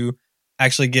to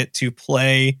actually get to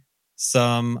play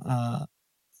some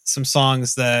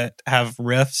songs that have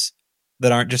riffs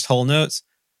that aren't just whole notes.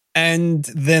 And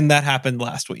then that happened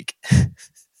last week.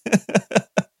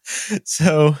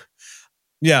 So,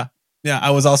 yeah,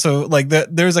 I was also like,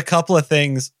 there's a couple of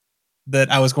things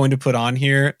that I was going to put on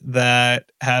here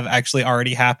that have actually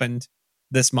already happened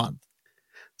this month.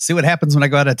 See what happens when I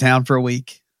go out of town for a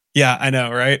week. Yeah, I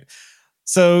know, right?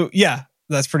 So, yeah,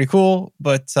 that's pretty cool.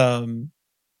 But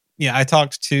yeah, I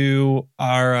talked to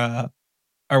our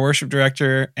worship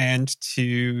director and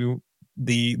to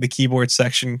the keyboard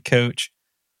section coach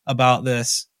about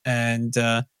this, and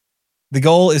the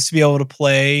goal is to be able to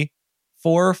play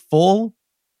 4 full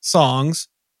songs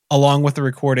along with the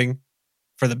recording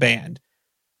for the band.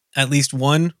 At least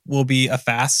one will be a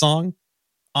fast song.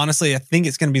 Honestly, I think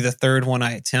it's going to be the third one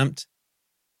I attempt.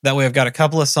 That way I've got a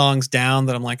couple of songs down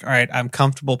that I'm like, all right, I'm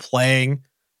comfortable playing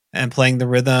and playing the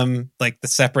rhythm, like the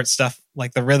separate stuff,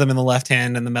 like the rhythm in the left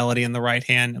hand and the melody in the right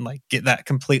hand, and like get that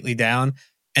completely down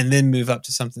and then move up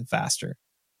to something faster,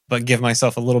 but give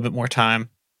myself a little bit more time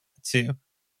too.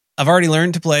 I've already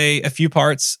learned to play a few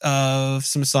parts of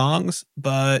some songs,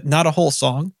 but not a whole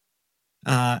song.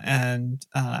 And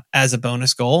as a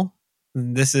bonus goal,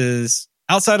 this is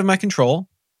outside of my control.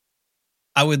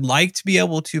 I would like to be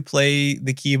able to play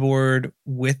the keyboard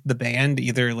with the band,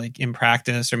 either like in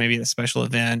practice or maybe at a special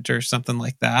event or something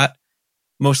like that.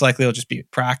 Most likely it'll just be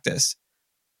practice.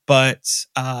 But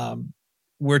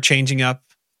we're changing up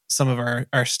some of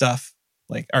our stuff,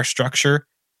 like our structure.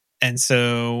 And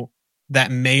so that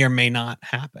may or may not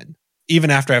happen.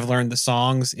 Even after I've learned the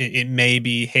songs, it may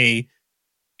be, hey,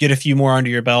 get a few more under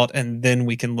your belt and then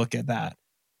we can look at that.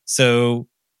 So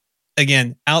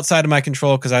again, outside of my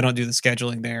control because I don't do the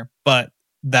scheduling there, but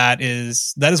that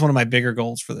is one of my bigger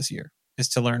goals for this year, is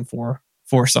to learn 4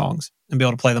 songs and be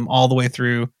able to play them all the way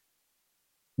through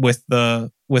with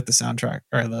the soundtrack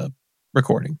or the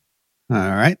recording. All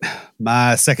right.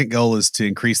 My second goal is to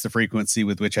increase the frequency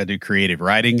with which I do creative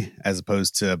writing, as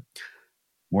opposed to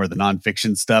more of the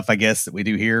nonfiction stuff, I guess, that we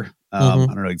do here. I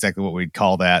don't know exactly what we'd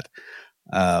call that.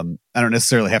 I don't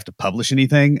necessarily have to publish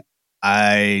anything.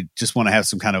 I just want to have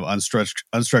some kind of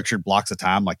unstructured blocks of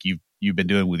time, like you've been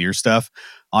doing with your stuff,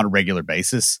 on a regular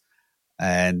basis.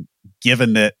 And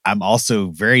given that I'm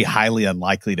also very highly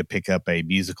unlikely to pick up a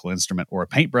musical instrument or a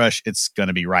paintbrush, it's going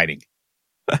to be writing.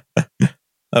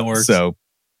 That works. So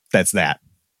that's that.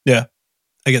 Yeah,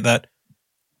 I get that.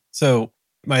 So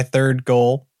my third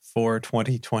goal for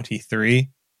 2023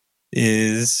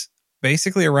 is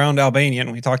basically around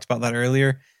Albanian. We talked about that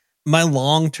earlier. My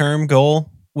long-term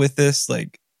goal with this,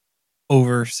 like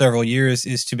over several years,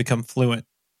 is to become fluent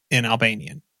in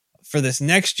Albanian. For this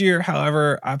next year,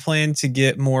 however, I plan to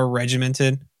get more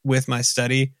regimented with my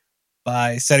study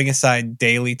by setting aside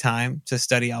daily time to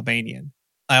study Albanian.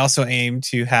 I also aim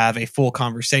to have a full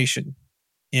conversation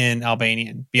in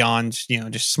Albanian beyond,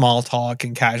 just small talk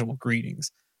and casual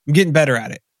greetings. I'm getting better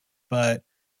at it, but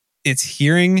it's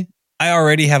hearing. I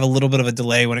already have a little bit of a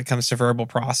delay when it comes to verbal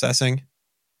processing.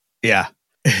 Yeah.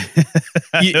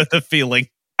 I know the feeling.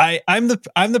 I'm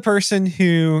the person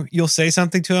who you'll say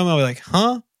something to him. I'll be like,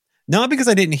 huh? Not because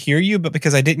I didn't hear you, but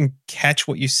because I didn't catch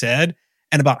what you said.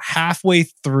 And about halfway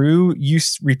through you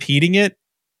repeating it,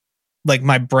 like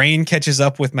my brain catches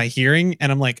up with my hearing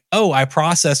and I'm like, oh, I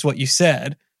processed what you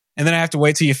said. And then I have to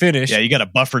wait till you finish. Yeah, you got a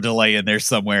buffer delay in there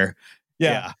somewhere.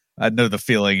 Yeah. I know the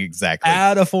feeling exactly.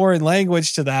 Add a foreign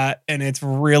language to that. And it's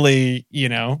really, you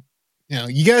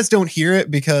guys don't hear it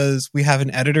because we have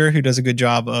an editor who does a good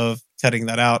job of cutting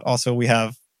that out. Also, we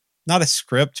have not a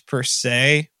script per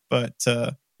se, but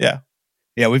yeah.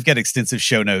 Yeah, we've got extensive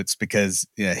show notes because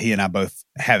he and I both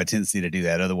have a tendency to do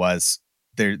that. Otherwise,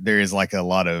 there is like a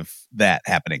lot of that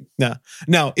happening.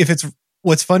 No,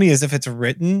 what's funny is if it's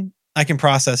written, I can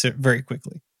process it very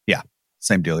quickly. Yeah,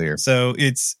 same deal here. So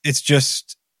it's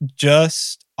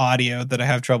just audio that I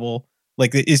have trouble.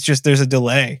 Like it's just there's a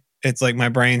delay. It's like my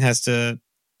brain has to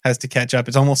catch up.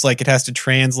 It's almost like it has to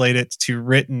translate it to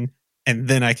written, and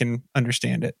then I can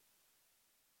understand it.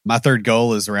 My third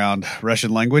goal is around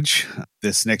Russian language.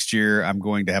 This next year, I'm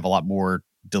going to have a lot more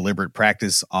deliberate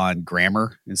practice on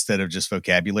grammar instead of just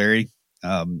vocabulary.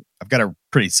 I've got a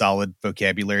pretty solid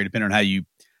vocabulary, depending on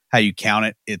how you count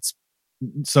it. It's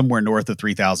somewhere north of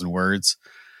 3,000 words.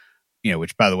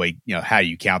 Which, by the way, how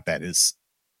you count that is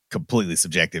completely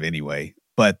subjective anyway.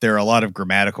 But there are a lot of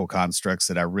grammatical constructs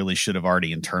that I really should have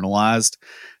already internalized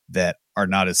that are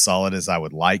not as solid as I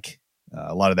would like.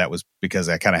 A lot of that was because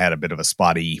I kind of had a bit of a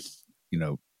spotty,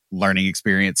 learning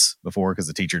experience before because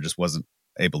the teacher just wasn't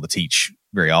able to teach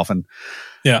very often.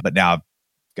 Yeah. But now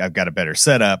I've got a better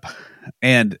setup.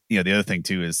 And, the other thing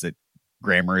too is that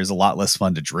grammar is a lot less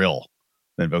fun to drill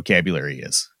than vocabulary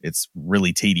is. It's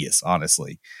really tedious,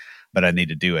 honestly, but I need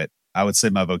to do it. I would say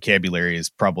my vocabulary is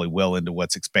probably well into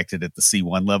what's expected at the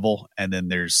C1 level. And then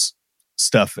there's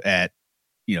stuff at,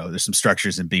 there's some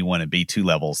structures in B1 and B2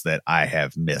 levels that I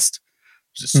have missed.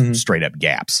 Just straight up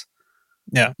gaps.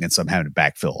 Yeah. And so I'm having to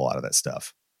backfill a lot of that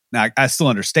stuff. Now, I still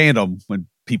understand them when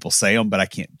people say them, but I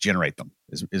can't generate them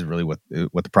is really what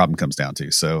the problem comes down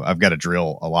to. So I've got to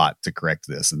drill a lot to correct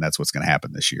this. And that's what's going to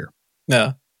happen this year.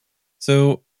 Yeah.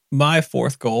 So my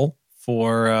fourth goal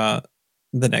for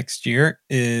the next year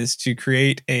is to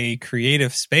create a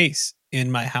creative space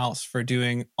in my house for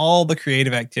doing all the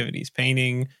creative activities,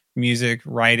 painting, music,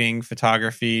 writing,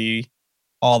 photography,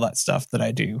 all that stuff that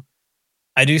I do.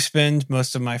 I do spend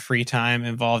most of my free time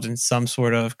involved in some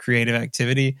sort of creative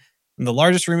activity. And the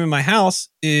largest room in my house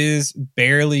is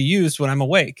barely used when I'm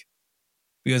awake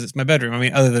because it's my bedroom. I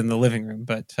mean, other than the living room.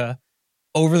 But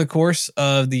over the course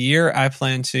of the year, I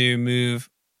plan to move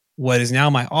what is now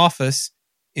my office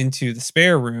into the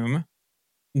spare room,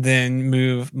 then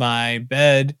move my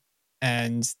bed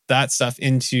and that stuff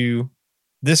into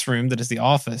this room that is the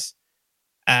office.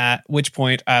 At which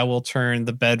point I will turn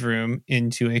the bedroom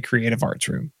into a creative arts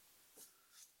room.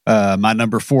 My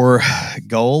number 4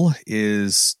 goal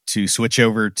is to switch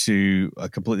over to a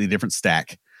completely different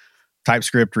stack.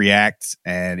 TypeScript, React,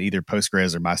 and either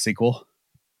Postgres or MySQL.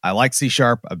 I like C#.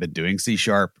 I've been doing C#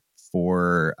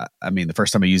 for, the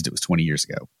first time I used it was 20 years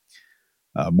ago.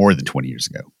 More than 20 years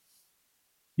ago.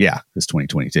 Yeah, it's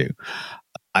 2022.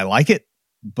 I like it,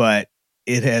 but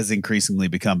it has increasingly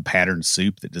become pattern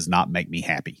soup that does not make me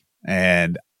happy.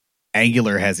 And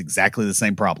Angular has exactly the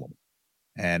same problem.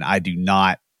 And I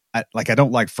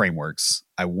don't like frameworks.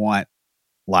 I want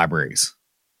libraries,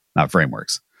 not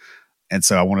frameworks. And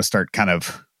so I want to start kind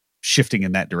of shifting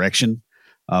in that direction.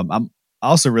 I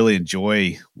also really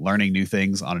enjoy learning new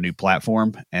things on a new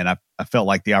platform. And I felt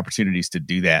like the opportunities to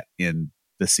do that in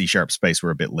the C# space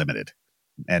were a bit limited.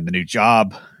 And the new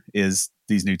job is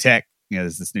these new tech.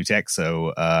 There's this new tech.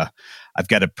 So I've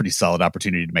got a pretty solid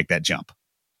opportunity to make that jump.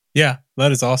 Yeah,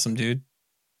 that is awesome, dude.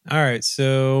 All right.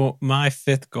 So my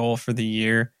 5th goal for the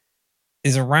year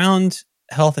is around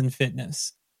health and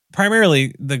fitness.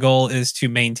 Primarily, the goal is to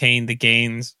maintain the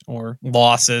gains or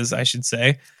losses, I should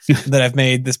say, that I've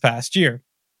made this past year.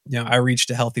 I reached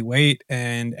a healthy weight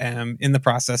and am in the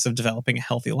process of developing a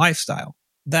healthy lifestyle.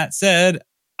 That said,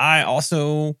 I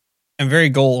also am very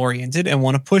goal-oriented and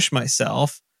want to push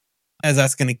myself, as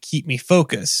that's going to keep me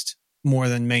focused more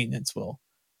than maintenance will.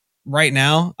 Right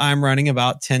now, I'm running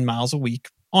about 10 miles a week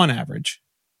on average,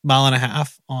 1.5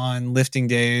 miles on lifting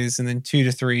days, and then 2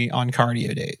 to 3 on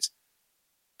cardio days.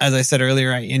 As I said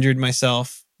earlier, I injured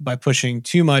myself by pushing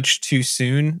too much too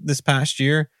soon this past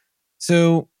year.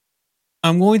 So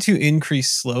I'm going to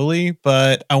increase slowly,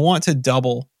 but I want to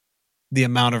double the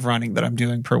amount of running that I'm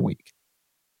doing per week,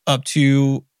 up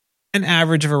to an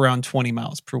average of around 20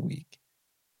 miles per week.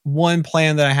 one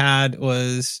plan that I had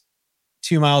was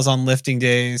 2 miles on lifting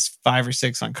days, 5 or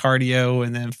 6 on cardio,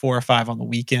 and then 4 or 5 on the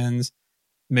weekends.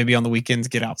 Maybe on the weekends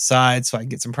get outside so I can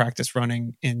get some practice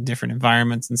running in different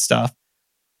environments and stuff.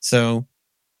 So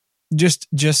just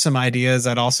some ideas.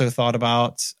 I'd also thought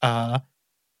about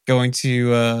going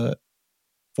to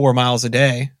 4 miles a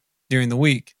day during the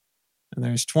week, and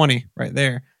there's 20 right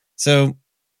there. So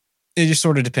it just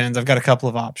sort of depends. I've got a couple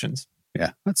of options.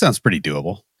 Yeah, that sounds pretty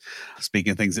doable.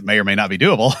 Speaking of things that may or may not be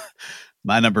doable,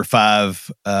 my number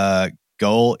 5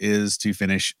 goal is to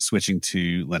finish switching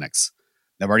to Linux.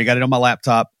 I've already got it on my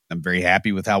laptop. I'm very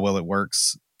happy with how well it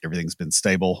works. Everything's been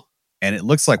stable. And it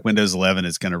looks like Windows 11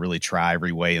 is going to really try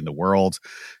every way in the world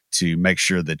to make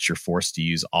sure that you're forced to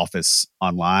use Office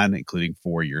online, including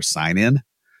for your sign-in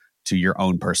to your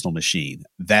own personal machine.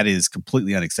 That is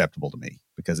completely unacceptable to me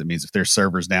because it means if their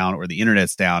server's down or the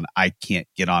internet's down, I can't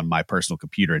get on my personal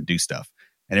computer and do stuff.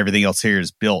 And everything else here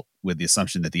is built with the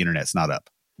assumption that the internet's not up.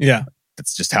 Yeah.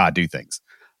 That's just how I do things.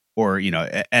 Or,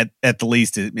 at the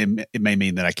least, it may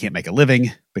mean that I can't make a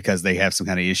living because they have some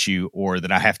kind of issue, or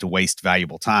that I have to waste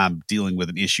valuable time dealing with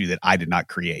an issue that I did not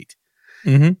create.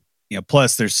 Mm-hmm.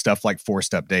 Plus there's stuff like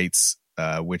forced updates,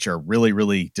 which are really,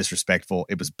 really disrespectful.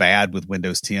 It was bad with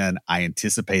Windows 10. I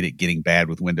anticipate it getting bad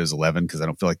with Windows 11 because I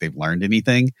don't feel like they've learned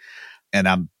anything. And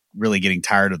I'm really getting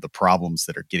tired of the problems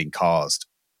that are getting caused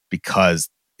because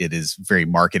it is very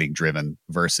marketing driven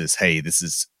versus, hey, this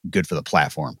is good for the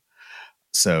platform.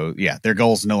 So yeah, their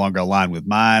goals no longer align with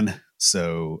mine.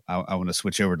 So I want to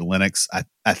switch over to Linux.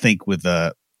 I think with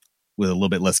a little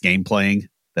bit less game playing,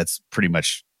 that's pretty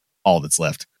much all that's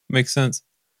left. Makes sense.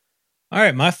 All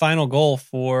right, my final goal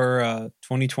for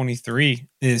 2023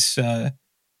 is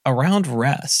around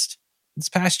rest. This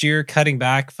past year, cutting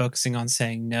back, focusing on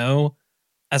saying no,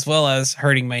 as well as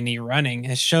hurting my knee running,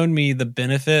 has shown me the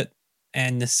benefit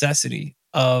and necessity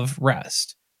of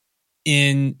rest.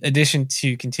 In addition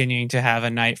to continuing to have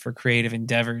a night for creative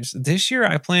endeavors, this year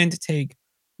I plan to take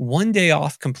one day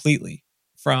off completely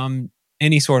from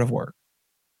any sort of work.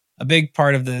 A big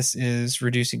part of this is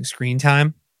reducing screen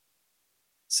time.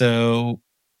 So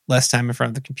less time in front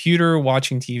of the computer,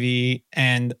 watching TV,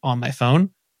 and on my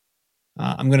phone.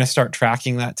 I'm going to start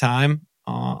tracking that time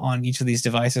on each of these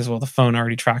devices. Well, the phone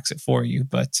already tracks it for you,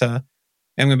 but I'm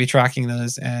going to be tracking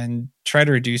those and try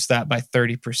to reduce that by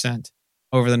 30%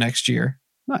 over the next year.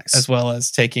 Nice. As well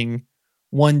as taking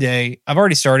one day. I've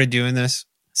already started doing this.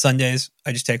 Sundays,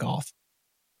 I just take off.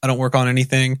 I don't work on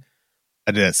anything.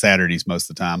 I do that Saturdays most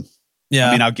of the time. Yeah.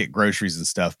 I mean, I'll get groceries and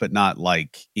stuff, but not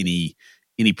like any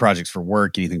projects for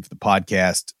work, anything for the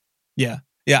podcast. Yeah.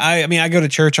 Yeah. I go to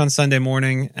church on Sunday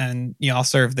morning and I'll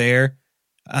serve there.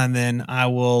 And then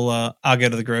I'll go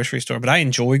to the grocery store. But I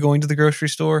enjoy going to the grocery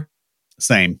store.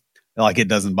 Same. Like it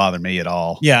doesn't bother me at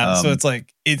all. Yeah. So it's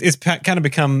like, it's kind of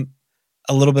become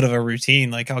a little bit of a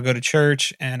routine. Like I'll go to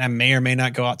church and I may or may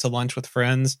not go out to lunch with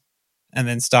friends and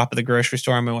then stop at the grocery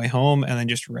store on my way home and then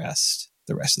just rest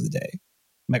the rest of the day.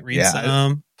 Might read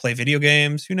some, play video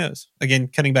games. Who knows? Again,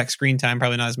 cutting back screen time,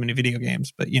 probably not as many video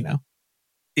games, but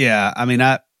Yeah. I mean,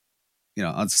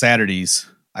 on Saturdays,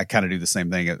 I kind of do the same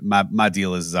thing. My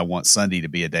deal is I want Sunday to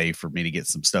be a day for me to get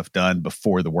some stuff done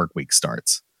before the work week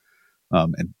starts.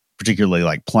 And particularly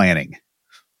like planning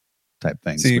type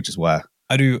things, which is why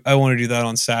I want to do that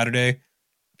on Saturday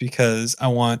because I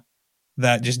want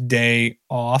that just day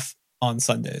off on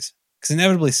Sundays. Because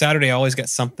inevitably Saturday I always got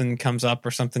something comes up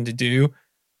or something to do,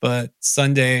 but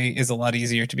Sunday is a lot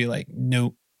easier to be like,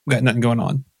 nope, got nothing going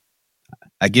on.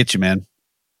 I get you, man.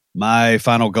 My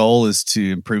final goal is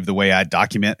to improve the way I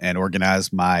document and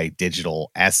organize my digital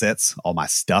assets, all my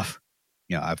stuff.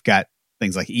 I've got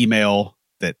things like email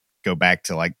that go back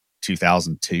to like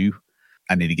 2002.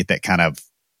 I need to get that kind of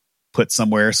put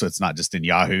somewhere so it's not just in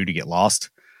Yahoo to get lost.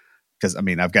 Because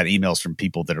I've got emails from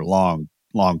people that are long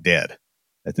dead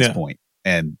at this point,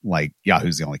 and like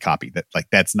Yahoo's the only copy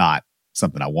that's not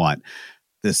something I want.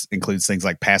 This includes things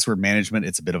like password management.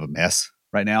 It's a bit of a mess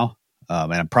right now,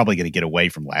 and I'm probably going to get away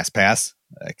from LastPass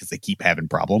because they keep having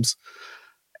problems.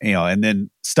 And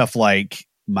then stuff like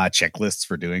my checklists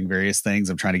for doing various things.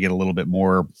 I'm trying to get a little bit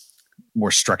more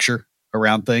structure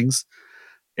around things.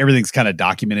 Everything's kind of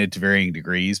documented to varying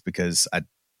degrees because I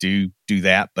do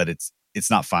that, but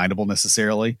it's not findable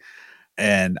necessarily.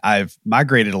 And I've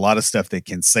migrated a lot of stuff that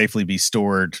can safely be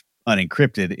stored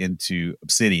unencrypted into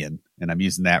Obsidian. And I'm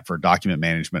using that for document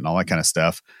management and all that kind of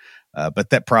stuff. But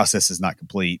that process is not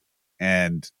complete.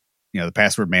 And, the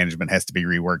password management has to be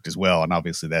reworked as well. And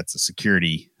obviously that's a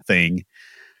security thing.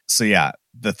 So yeah,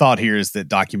 the thought here is that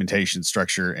documentation,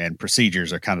 structure, and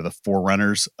procedures are kind of the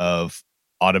forerunners of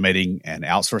automating and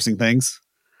outsourcing things.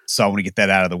 So I want to get that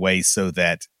out of the way so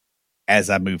that as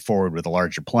I move forward with a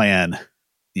larger plan,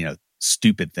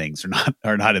 stupid things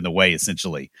are not in the way,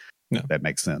 essentially. No. If that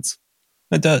makes sense.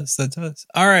 That does.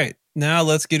 All right. Now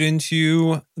let's get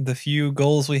into the few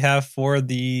goals we have for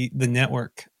the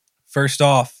network. First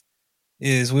off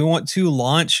is we want to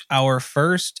launch our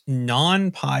first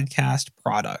non-podcast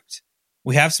product.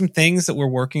 We have some things that we're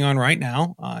working on right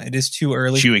now. It is too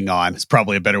early. Chewing on is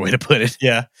probably a better way to put it.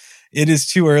 Yeah. It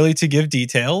is too early to give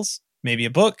details. Maybe a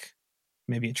book,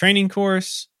 maybe a training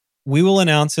course. We will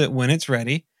announce it when it's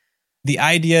ready. The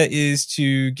idea is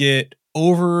to get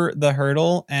over the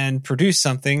hurdle and produce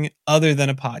something other than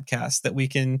a podcast that we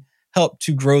can help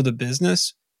to grow the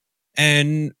business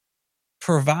and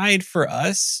provide for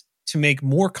us to make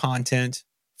more content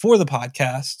for the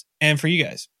podcast and for you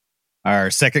guys.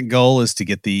 Our second goal is to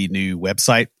get the new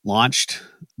website launched.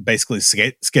 Basically,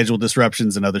 schedule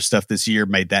disruptions and other stuff this year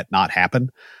made that not happen.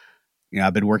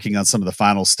 I've been working on some of the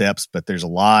final steps, but there's a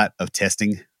lot of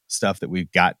testing stuff that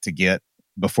we've got to get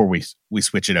before we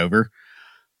switch it over.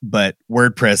 But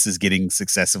WordPress is getting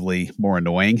successively more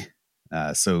annoying.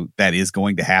 So that is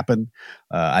going to happen.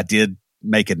 I did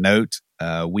make a note.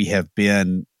 Our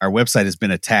website has been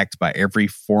attacked by every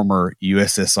former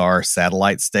USSR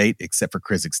satellite state except for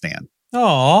Kyrgyzstan.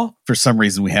 Oh, for some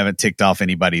reason, we haven't ticked off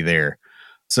anybody there.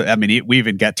 So, we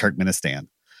even got Turkmenistan.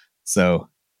 So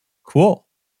cool.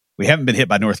 We haven't been hit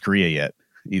by North Korea yet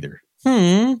either.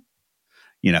 There's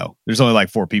only like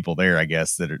 4 people there, I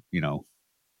guess, that are,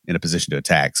 in a position to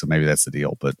attack. So maybe that's the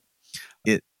deal. But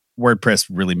WordPress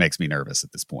really makes me nervous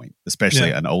at this point,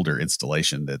 especially an older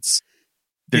installation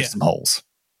there's some holes.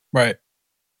 Right.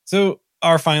 So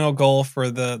our final goal for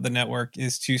the network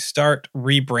is to start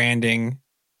rebranding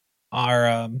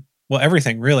our,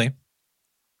 everything really.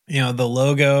 The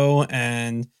logo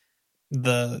and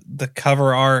the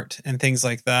cover art and things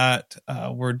like that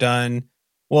were done.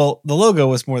 Well, the logo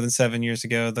was more than 7 years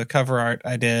ago. The cover art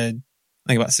I did, I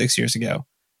think, about 6 years ago.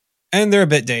 And they're a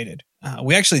bit dated.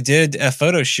 We actually did a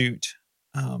photo shoot.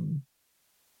 A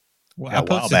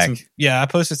while back. I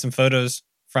posted some photos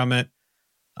from it.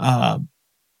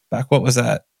 Back, what was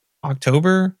that?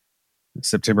 September,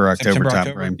 October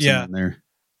time frame. Yeah. There.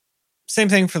 Same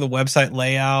thing for the website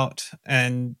layout.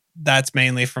 And that's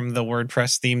mainly from the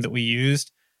WordPress theme that we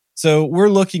used. So we're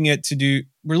looking to do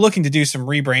some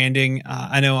rebranding.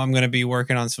 I know I'm going to be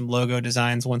working on some logo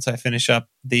designs once I finish up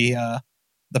the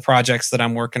projects that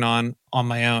I'm working on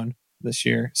my own this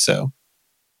year. So,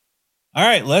 all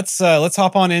right, let's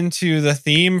hop on into the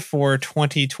theme for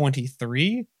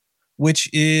 2023, which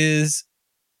is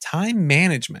time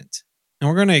management. And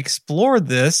we're going to explore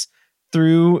this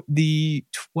through the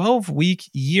 12-week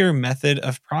year method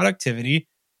of productivity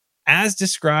as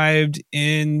described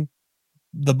in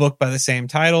the book by the same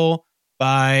title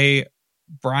by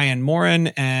Brian Moran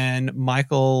and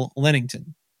Michael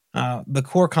Lennington. The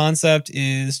core concept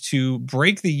is to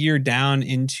break the year down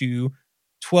into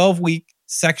 12-week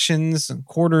sections and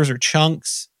quarters or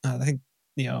chunks. I think,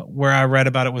 where I read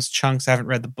about it was chunks. I haven't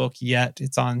read the book yet.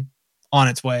 It's on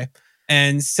its way.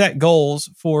 And set goals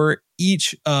for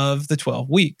each of the 12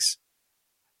 weeks.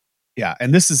 Yeah,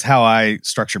 and this is how I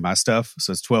structure my stuff.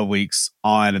 So it's 12 weeks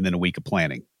on and then a week of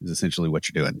planning is essentially what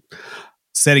you're doing.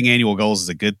 Setting annual goals is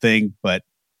a good thing, but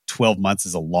 12 months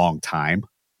is a long time.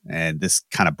 And this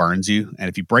kind of burns you. And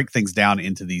if you break things down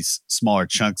into these smaller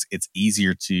chunks, it's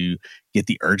easier to get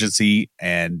the urgency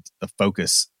and the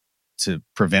focus to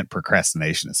prevent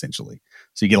procrastination, essentially.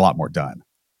 So you get a lot more done.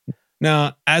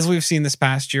 Now, as we've seen this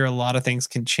past year, a lot of things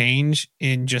can change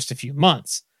in just a few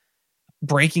months.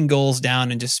 Breaking goals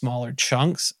down into smaller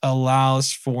chunks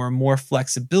allows for more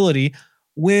flexibility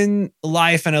when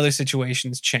life and other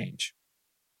situations change.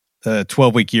 The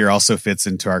 12-week year also fits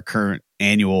into our current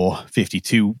annual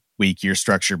 52-week year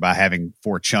structure by having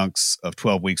 4 chunks of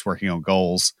 12 weeks working on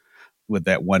goals with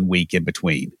that 1 week in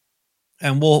between.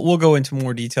 And we'll go into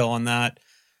more detail on that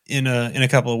in a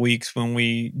couple of weeks when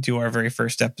we do our very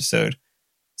first episode.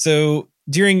 So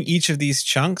during each of these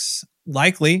chunks,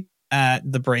 likely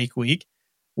at the break week,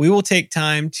 we will take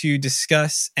time to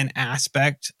discuss an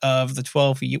aspect of the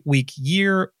 12-week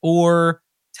year or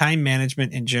time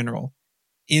management in general.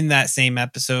 In that same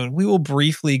episode, we will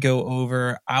briefly go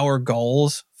over our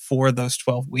goals for those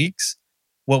 12 weeks,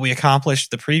 what we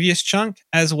accomplished the previous chunk,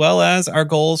 as well as our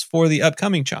goals for the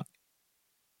upcoming chunk.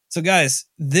 So guys,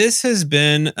 this has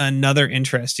been another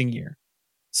interesting year.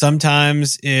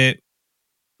 Sometimes it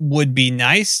would be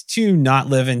nice to not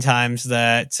live in times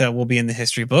that will be in the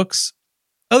history books.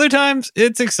 Other times,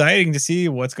 it's exciting to see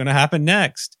what's going to happen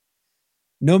next.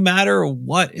 No matter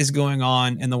what is going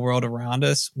on in the world around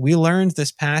us, we learned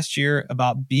this past year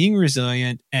about being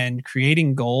resilient and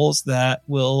creating goals that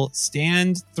will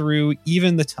stand through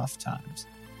even the tough times.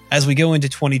 As we go into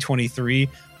 2023,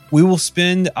 we will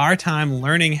spend our time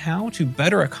learning how to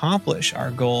better accomplish our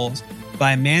goals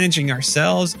by managing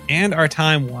ourselves and our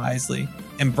time wisely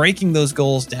and breaking those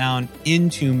goals down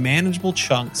into manageable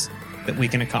chunks that we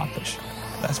can accomplish.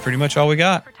 That's pretty much all we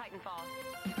got.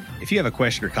 If you have a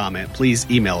question or comment, please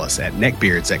email us at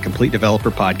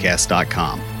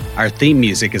neckbeards@completedeveloperpodcast.com. Our theme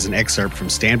music is an excerpt from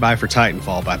Stand By for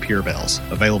Titanfall by Pure Bells,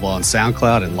 available on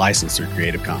SoundCloud and licensed through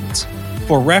Creative Commons.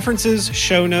 For references,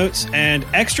 show notes, and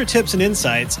extra tips and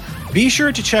insights, be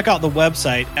sure to check out the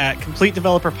website at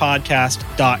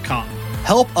CompleteDeveloperPodcast.com.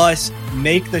 Help us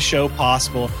make the show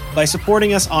possible by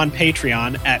supporting us on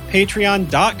Patreon at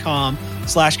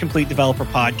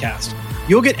patreon.com/CompleteDeveloperPodcast.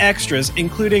 You'll get extras,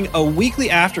 including a weekly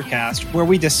aftercast where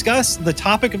we discuss the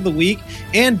topic of the week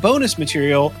and bonus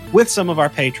material with some of our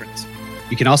patrons.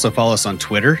 You can also follow us on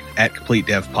Twitter at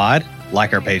CompleteDevPod,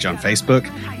 like our page on Facebook,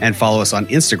 and follow us on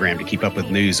Instagram to keep up with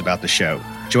news about the show.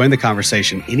 Join the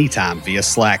conversation anytime via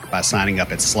Slack by signing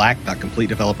up at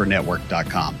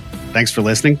slack.CompleteDeveloperNetwork.com. Thanks for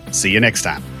listening. See you next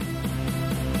time.